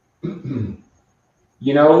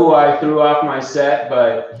 You know who I threw off my set,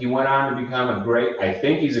 but he went on to become I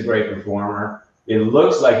think he's a great performer. It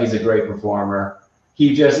looks like he's a great performer.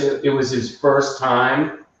 It was his first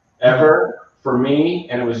time ever for me,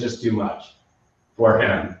 and it was just too much for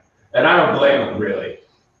him. And I don't blame him, really.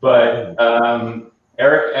 But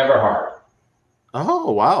Eric Everhart.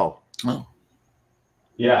 Oh, wow. Oh.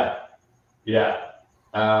 Yeah.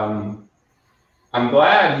 I'm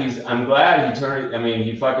glad he turned. I mean,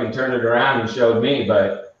 he fucking turned it around and showed me.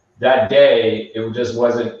 But that day, it just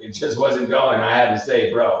wasn't going. I had to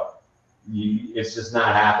say, bro, it's just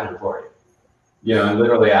not happening for you. I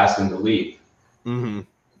literally asked him to leave. Mm-hmm.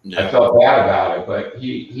 Yeah. I felt bad about it, but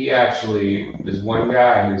he actually is one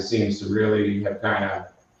guy who seems to really have kind of.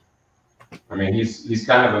 I mean, he's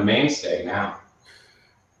kind of a mainstay now.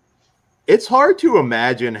 It's hard to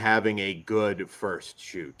imagine having a good first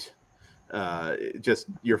shoot. Just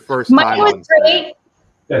your first time. Mine was great.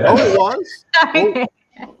 Oh, it was? Sorry.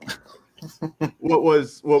 What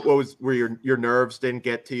was where your nerves didn't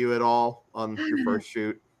get to you at all on your first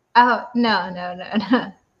shoot? Oh, no.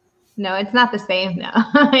 No, it's not the same now.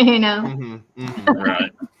 Mm-hmm, mm-hmm.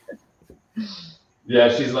 Right. Yeah,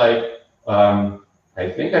 she's like, I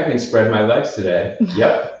think I can spread my legs today.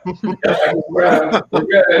 Yep. Yep, I can spread them. We're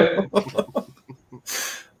good.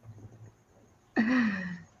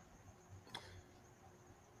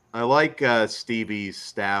 I like Stevie's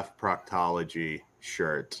staff proctology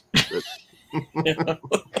shirt.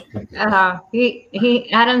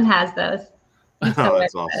 Adam has those. Oh,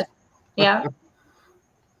 that's awesome. Yeah.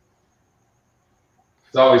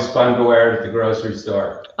 It's always fun to wear it at the grocery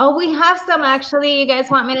store. Oh, we have some actually. You guys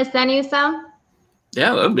want me to send you some?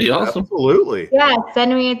 Yeah, that'd be awesome. Absolutely. Yeah,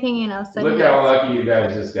 send me a thing, you know. Look how lucky you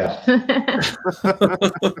guys just got.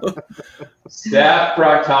 Staff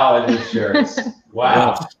proctologist shirts.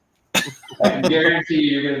 Wow. I can guarantee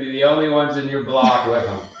you're going to be the only ones in your block with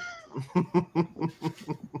them.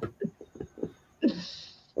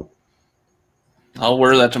 I'll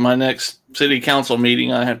wear that to my next city council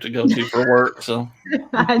meeting I have to go to for work. So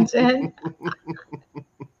Imagine.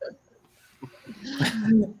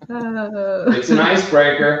 It's an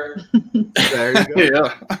icebreaker. There you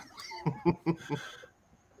go.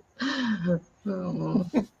 Yeah.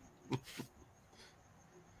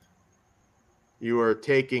 You are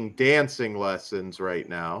taking dancing lessons right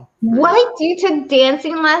now. What? You took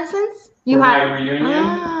dancing lessons? You For had my reunion?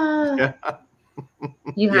 Yeah.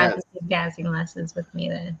 You had Yes. to take dancing lessons with me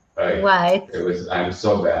then. Right. What? I'm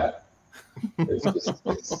so bad.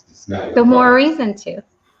 It's not The more reason to.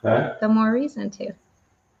 Huh? The more reason to.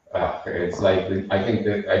 It's like I think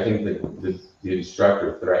that the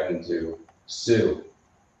instructor threatened to sue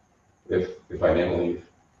if I didn't leave.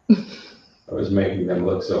 I was making them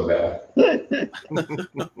look so bad.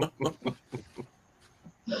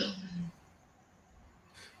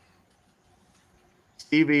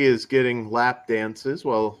 Stevie is getting lap dances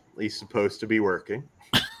while he's supposed to be working.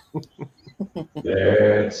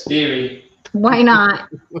 There's Stevie. Why not?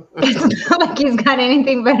 It's not like he's got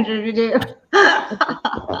anything better to do.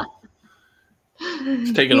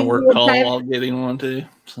 He's taking a work call while getting one too.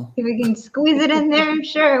 So. If we can squeeze it in there,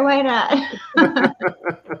 sure, why not?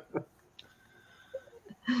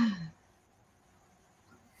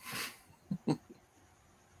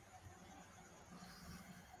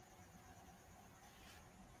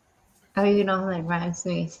 Oh, you know that rhymes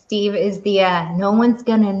me. Steve is the no one's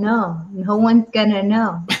gonna know. No one's gonna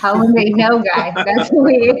know. How will they know, guys? That's who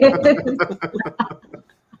he is.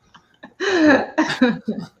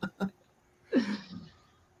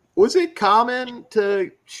 Was it common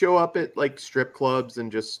to show up at like strip clubs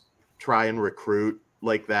and just try and recruit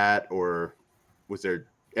like that, or was there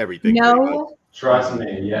everything? No. Trust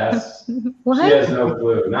me, yes. What? She has no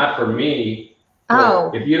clue. Not for me.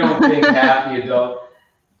 Oh. If you don't think half the adult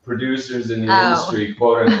producers in the industry,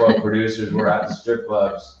 quote unquote producers, were at the strip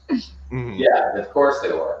clubs, Mhm. yeah, of course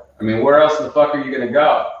they were. I mean, where else the fuck are you gonna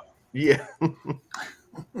go? Yeah.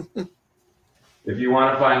 If you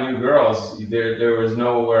want to find new girls, there was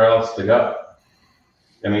nowhere else to go.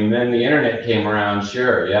 I mean, then the internet came around,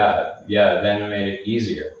 sure, yeah, then it made it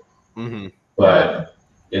easier. Mm-hmm. But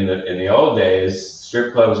in the old days,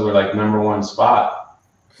 strip clubs were like #1 spot.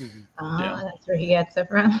 Oh, that's where he gets it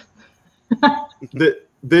from.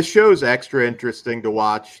 This show's extra interesting to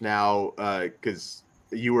watch now because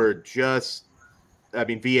you were just, I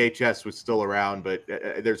mean, VHS was still around, but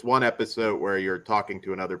there's one episode where you're talking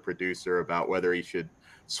to another producer about whether he should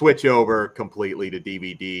switch over completely to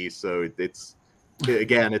DVD. So it's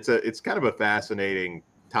kind of a fascinating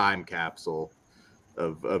time capsule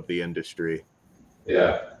of the industry.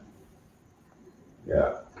 Yeah.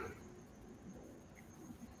 Yeah.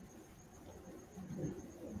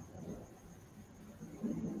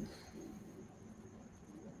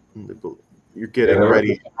 You're getting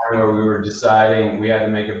ready. Where we were deciding, we had to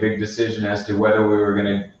make a big decision as to whether we were going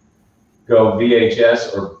to go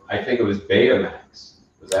VHS or I think it was Betamax.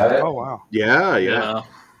 Was that it? Oh wow. Yeah.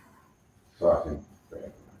 Fucking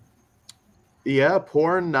great. Yeah,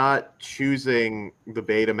 porn not choosing the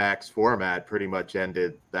Betamax format pretty much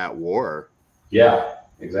ended that war. Yeah,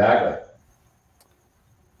 exactly.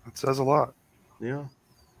 That says a lot. Yeah.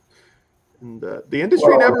 And the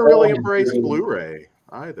industry never really embraced Blu-ray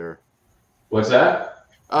either. What's that?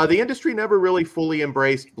 The industry never really fully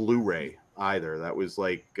embraced Blu-ray either. That was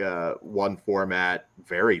like one format.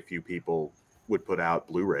 Very few people would put out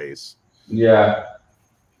Blu-rays. Yeah.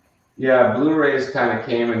 Yeah, Blu-rays kind of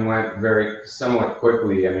came and went somewhat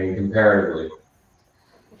quickly, I mean, comparatively.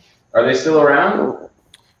 Are they still around?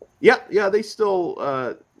 Yeah, they still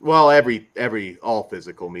well, all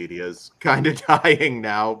physical media is kind of dying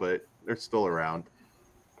now, but they're still around.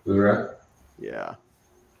 Blu-ray? Yeah.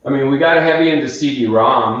 I mean, we got heavy into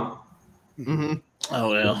CD-ROM. Mm-hmm.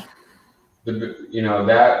 Oh yeah. You know,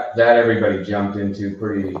 that everybody jumped into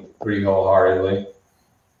pretty wholeheartedly.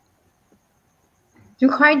 You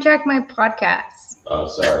hijacked my podcast. Oh,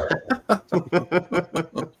 sorry.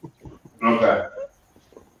 Okay.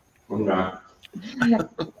 I'm not.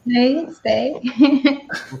 Hey, stay.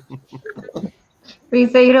 But you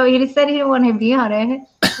said you just said you don't want to be on it.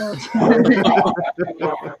 So. I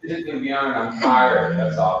didn't be on it. I'm tired.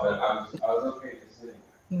 That's all. But I was okay just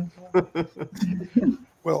sitting.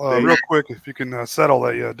 Well, real quick, if you can settle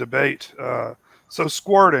a debate. So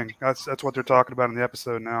squirting, that's what they're talking about in the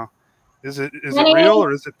episode now. Is it real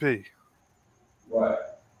or is it pee?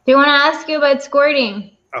 What? They want to ask you about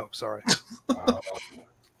squirting. Oh, sorry.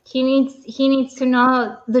 He needs to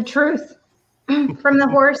know the truth from the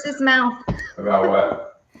horse's mouth. About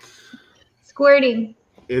what? Squirting.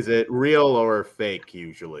 Is it real or fake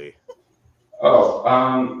usually?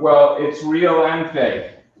 Oh, well, it's real and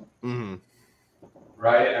fake, Mm-hmm.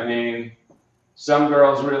 right? I mean, some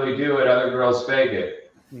girls really do it, other girls fake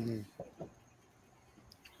it. Mm-hmm.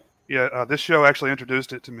 Yeah, this show actually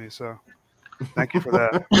introduced it to me, so thank you for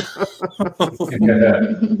that.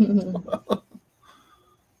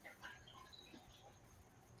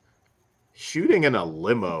 Shooting in a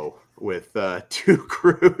limo with 2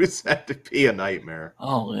 crews had to be a nightmare.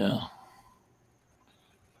 Oh yeah.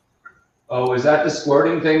 Oh, is that the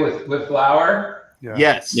squirting thing with flour? Yeah.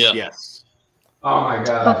 Yes, Yeah. yes. Oh my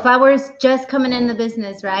God. But Flower's just coming in the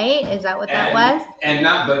business, right? Is that what that was? And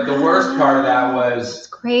not, but the worst part of that It's was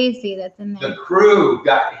crazy that's in there. the crew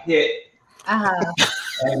got hit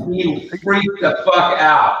and he freaked the fuck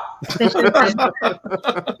out. First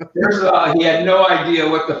of all, he had no idea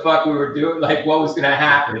what the fuck we were doing, like what was going to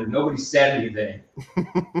happen. Nobody said anything.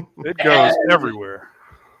 It goes everywhere.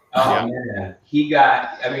 Oh man, he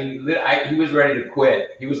got. I mean, he was ready to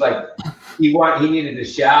quit. He was like, he needed to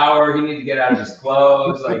shower. He needed to get out of his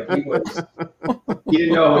clothes. Like he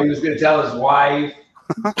didn't know what he was going to tell his wife.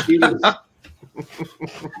 He was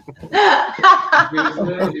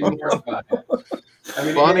literally mortified. I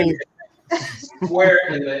mean, Funny. Square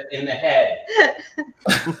in the head.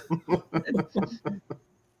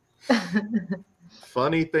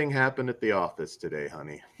 Funny thing happened at the office today,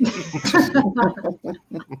 honey.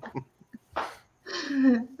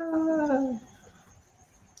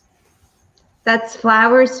 That's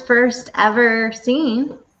Flower's first ever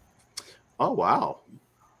scene. Oh wow.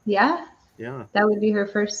 Yeah, Yeah. that would be her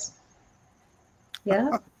first.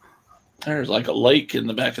 Yeah. There's like a lake in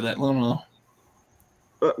the back of that limo.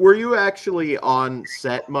 Were you actually on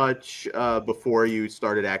set much before you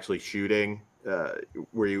started actually shooting?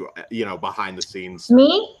 Were you, behind the scenes?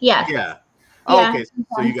 Me? Yes. Yeah. Oh, Yeah. okay.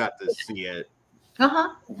 So you got to see it. Uh-huh.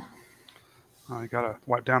 Oh, you gotta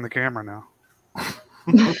wipe down the camera now.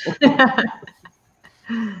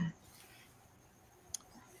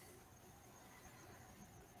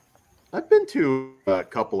 I've been to a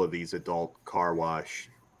couple of these adult car wash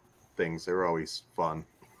things. They're always fun.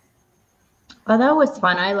 Oh, that was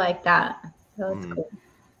fun. I like that. That was cool.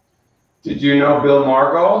 Did you know Bill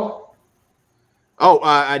Margold?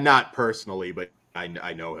 Oh, not personally, but I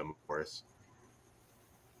know him, of course.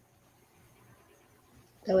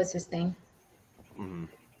 That was his thing. Mm-hmm.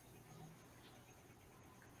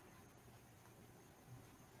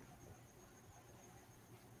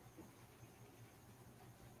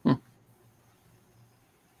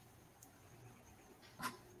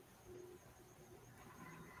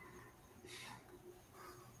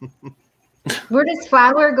 Where does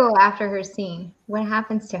Flower go after her scene? What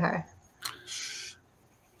happens to her?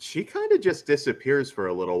 She kind of just disappears for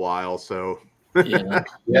a little while, so Yeah.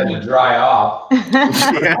 You had to dry off.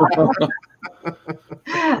 yeah.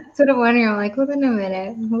 Sort of wondering, I'm like, hold on a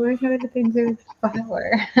minute. What kind of things are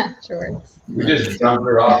Flower afterwards? We just dumped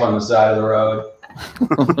her off on the side of the road.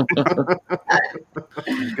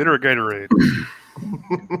 Get her a Gatorade.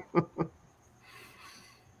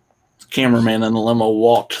 The cameraman in the limo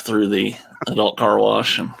walked through the adult car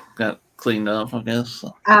wash and got cleaned up, I guess.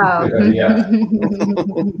 So. Oh. Yeah.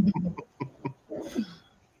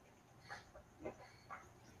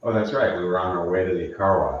 Oh, that's right. We were on our way to the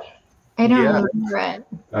car wash. I don't Yeah. remember it.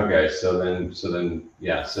 Okay, so then,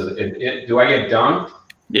 yeah. So do I get dunked?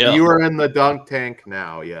 Yeah. You are in the dunk tank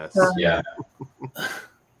now, yes. Yeah.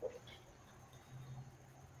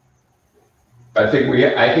 I think we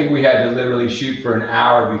had to literally shoot for an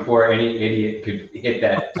hour before any idiot could hit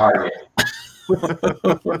that target.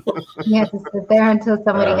 You had to sit there until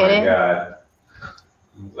somebody hit it. God.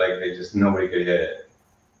 Like nobody could hit it.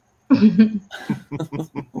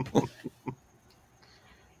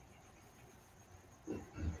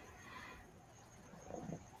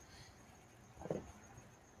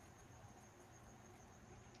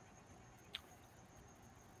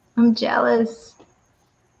 I'm jealous.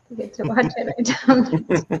 I get to watch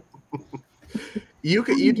it.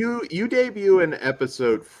 You debut in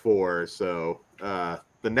episode 4, so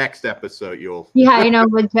the next episode you'll Yeah, I know,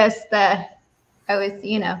 but just I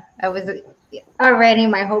was already,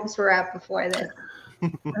 my hopes were up before this.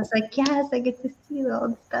 I was like, yes, I get to see the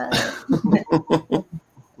old stuff.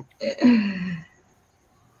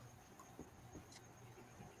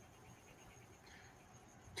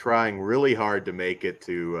 trying really hard to make it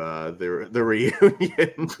to the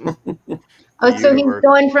reunion. Oh, so he's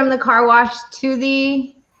going from the car wash to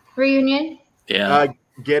the reunion? Yeah.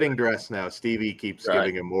 Getting dressed now. Stevie keeps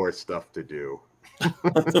giving him more stuff to do.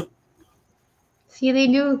 See, they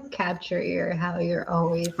do capture how you're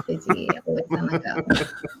always busy, always on the go.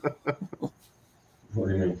 What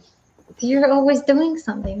do you mean? You're always doing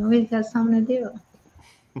something. Always got something to do.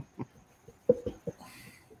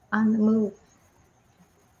 On the move.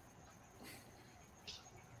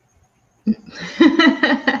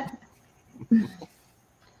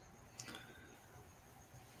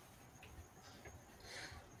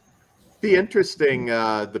 Be interesting.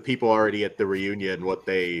 The people already at the reunion, what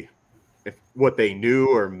they knew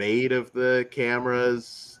or made of the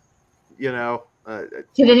cameras. You know.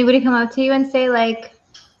 Did anybody come up to you and say like?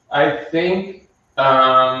 I think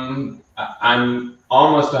I'm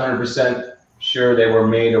almost 100% sure they were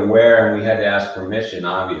made aware, and we had to ask permission,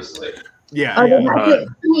 obviously. Yeah. Oh,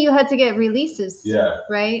 you had to get releases. Yeah.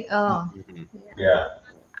 Right. Oh. Mm-hmm. Yeah.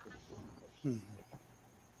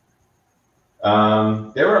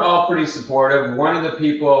 They were all pretty supportive. One of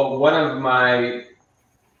my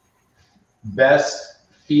best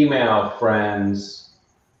female friends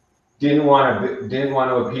didn't want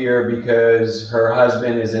to appear because her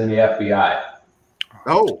husband is in the FBI.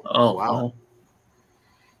 Oh, wow. Wow.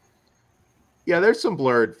 Yeah, there's some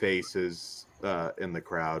blurred faces in the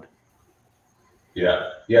crowd. Yeah.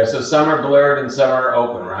 So some are blurred and some are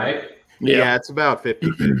open, right? Yeah, it's about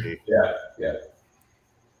 50-50. Yeah.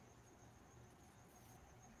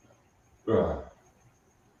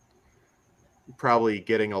 Probably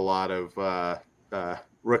getting a lot of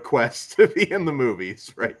requests to be in the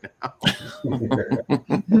movies right now.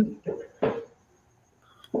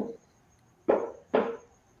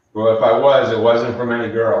 Well, if I was, it wasn't from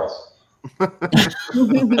any girls.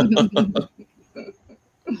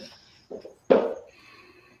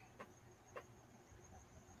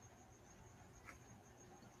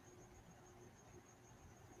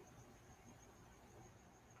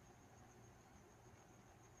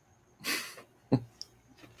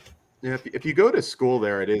 Yeah, if you go to school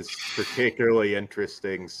there, it is particularly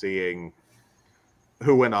interesting seeing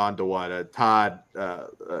who went on to what. Todd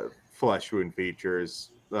Flesh Wound Features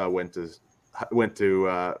was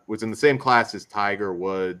in the same class as Tiger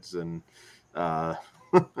Woods and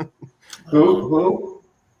Who?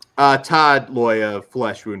 Todd Loya,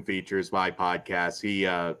 Flesh Wound Features, my podcast. He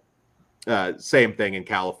same thing in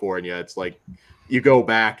California. It's like you go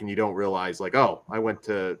back and you don't realize, like, oh,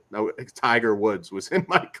 Tiger Woods was in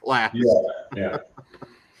my class. Yeah.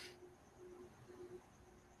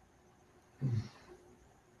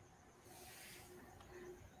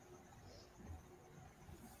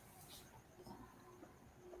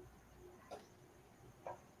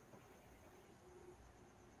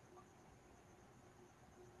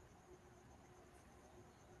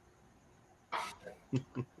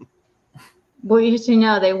 Well, you should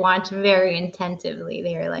know they watch very attentively.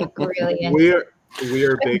 They're like really We're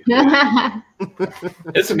big.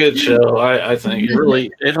 It's a good show. I think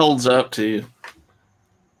it holds up to.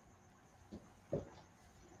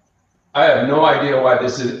 I have no idea why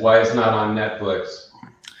it's not on Netflix.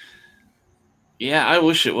 Yeah, I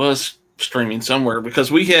wish it was streaming somewhere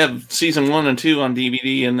because we have season 1 and 2 on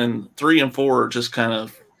DVD, and then 3 and 4 are just kind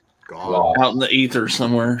of out in the ether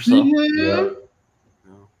somewhere. So. Yeah.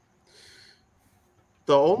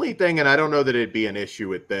 The only thing, and I don't know that it'd be an issue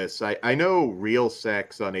with this, I know Real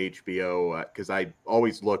Sex on HBO because I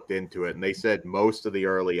always looked into it, and they said most of the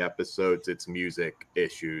early episodes it's music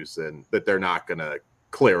issues and that they're not going to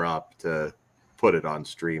clear up to put it on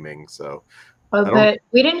streaming. So, but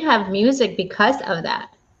we didn't have music because of that.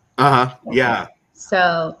 Yeah.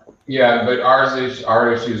 So. Yeah, but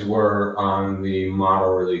our issues were on the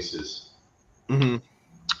model releases. Mm-hmm.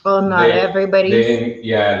 Well, not everybody. They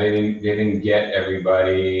didn't get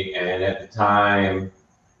everybody, and at the time,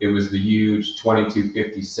 it was the huge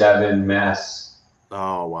 2257 mess.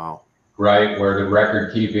 Oh wow! Right, where the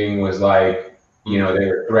record keeping was like, they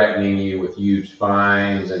were threatening you with huge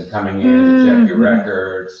fines and coming in to check your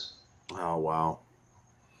records. Oh wow!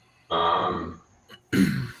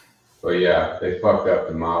 But yeah, they fucked up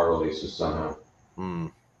the model releases somehow.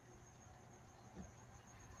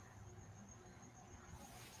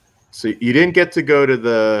 So you didn't get to go to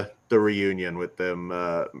the reunion with them,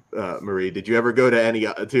 Marie. Did you ever go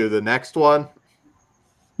to the next one?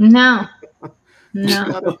 No.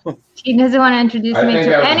 He doesn't want to introduce me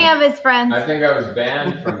to any of his friends. I think I was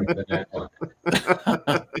banned from the next one.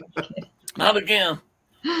 Not again.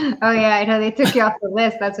 Oh yeah, I know they took you off the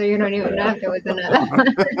list. That's why you don't even know if there was another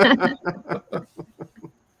one.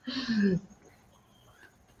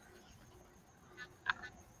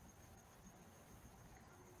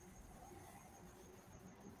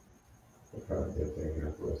 probably did take it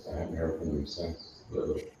up with. I haven't heard from them since.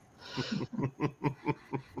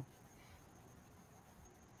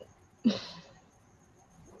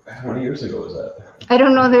 How many years ago was that? I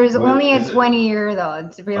don't know. There's only a is it- 20-year though.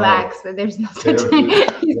 It's relaxed. There's no They such don't do,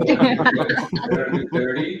 thing. they don't do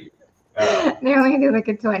 30? They only do like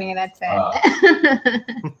a 20. That's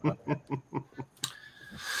it.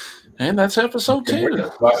 And that's episode 2. What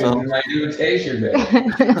the fuck is my invitation bit?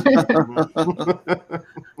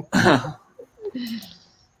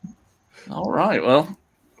 All right. Well,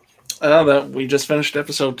 that we just finished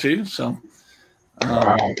episode 2, so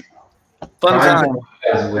fun time.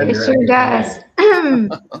 It sure does.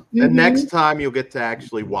 And next time you'll get to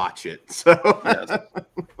actually watch it. So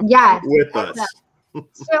Yes. with us.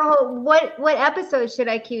 So what episode should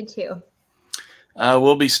I cue to?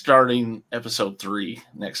 We'll be starting episode 3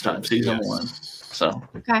 next time, season 1. So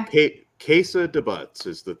Okay. Casa de Butts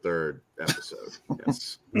is the 3rd episode.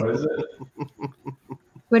 Yes. What is it?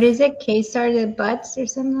 What is it? K-Star the Butts or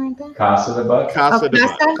something like that? Casa de Butt? Casa de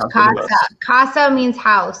Casa? Butts. Casa. Casa means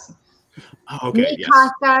house. Okay. Mi Yes.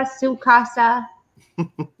 casa, su casa.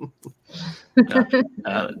 got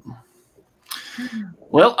it.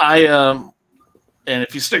 Well, and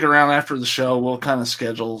if you stick around after the show, we'll kind of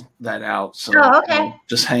schedule that out. So okay.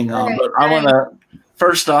 Just hang on. All right, But I want to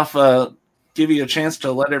first off give you a chance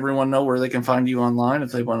to let everyone know where they can find you online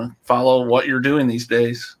if they want to follow what you're doing these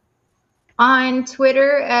days. On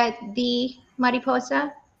Twitter at the Mari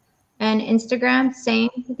Possa and Instagram, same,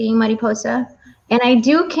 the Mari Possa. And I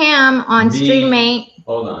do cam on StreamMate.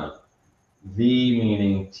 Hold on. The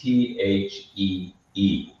meaning THEE.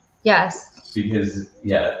 Yes. Because,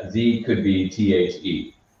 Z could be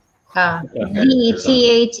THE.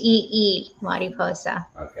 THEE, Mari Possa.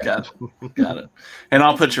 Okay. Got it. And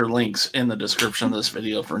I'll put your links in the description of this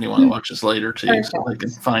video for anyone who watches later too, so they can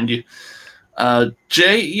find you.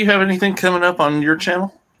 Jay, you have anything coming up on your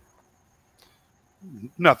channel?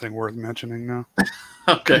 Nothing worth mentioning, no.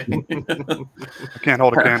 Okay. I can't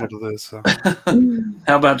hold a candle to this. So.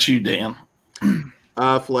 How about you, Dan?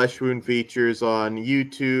 Flesh Wound Features on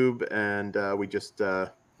YouTube, and we just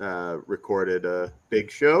recorded a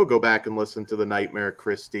big show. Go back and listen to the Nightmare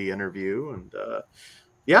Christie interview, and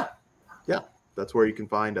that's where you can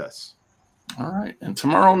find us. All right. And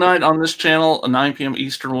tomorrow night on this channel, at 9 p.m.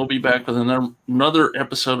 Eastern, we'll be back with another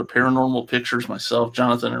episode of Paranormal Pictures. Myself,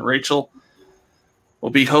 Jonathan, and Rachel will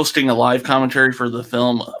be hosting a live commentary for the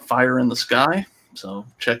film Fire in the Sky. So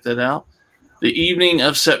check that out. The evening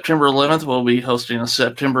of September 11th, we'll be hosting a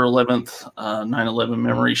September 11th 9/11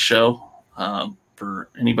 memory show for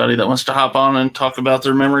anybody that wants to hop on and talk about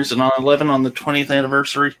their memories of 9/11 on the 20th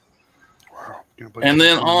anniversary. Wow. And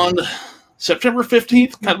then on September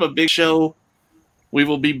 15th, kind of a big show, we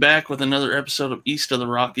will be back with another episode of East of the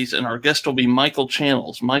Rockies, and our guest will be Michael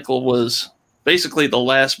Channels. Michael was basically the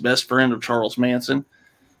last best friend of Charles Manson.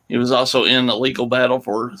 He was also in a legal battle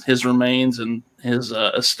for his remains and his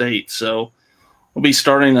estate. So we'll be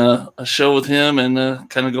starting a show with him and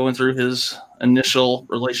kind of going through his initial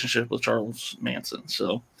relationship with Charles Manson.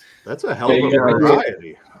 So that's a hell of a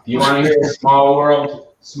variety. Do you want to hear a small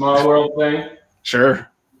world thing? Sure.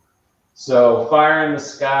 So Fire in the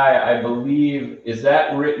Sky, I believe, is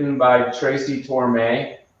that written by Tracy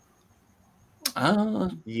Torme?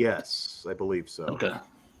 Yes, I believe so. Okay.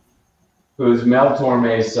 Who's Mel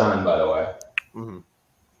Torme's son, by the way. Mm-hmm.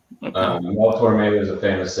 Okay. Mel Torme was a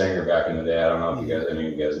famous singer back in the day. I don't know if any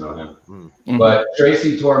of you guys know him. Mm-hmm. But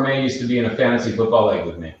Tracy Torme used to be in a fantasy football league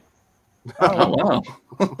with me. Oh,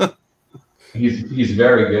 wow. He's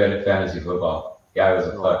very good at fantasy football. Guy was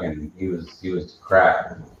he was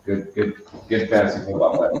crack. Good fantasy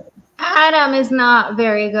football player. Adam is not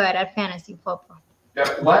very good at fantasy football.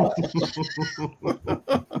 What?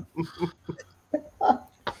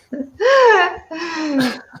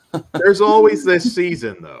 There's always this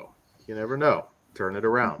season, though. You never know. Turn it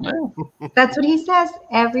around. That's what he says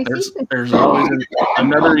every season. There's always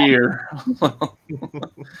another year.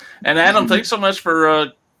 And Adam, thanks so much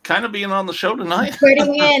for kind of being on the show tonight.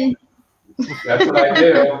 Putting in. That's what I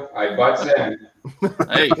do. I butts in.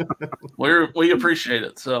 Hey, we appreciate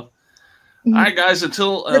it. So, all right, guys.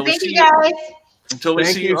 Until Thank you guys. until we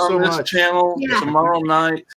Thank see you you on so this much. channel tomorrow night.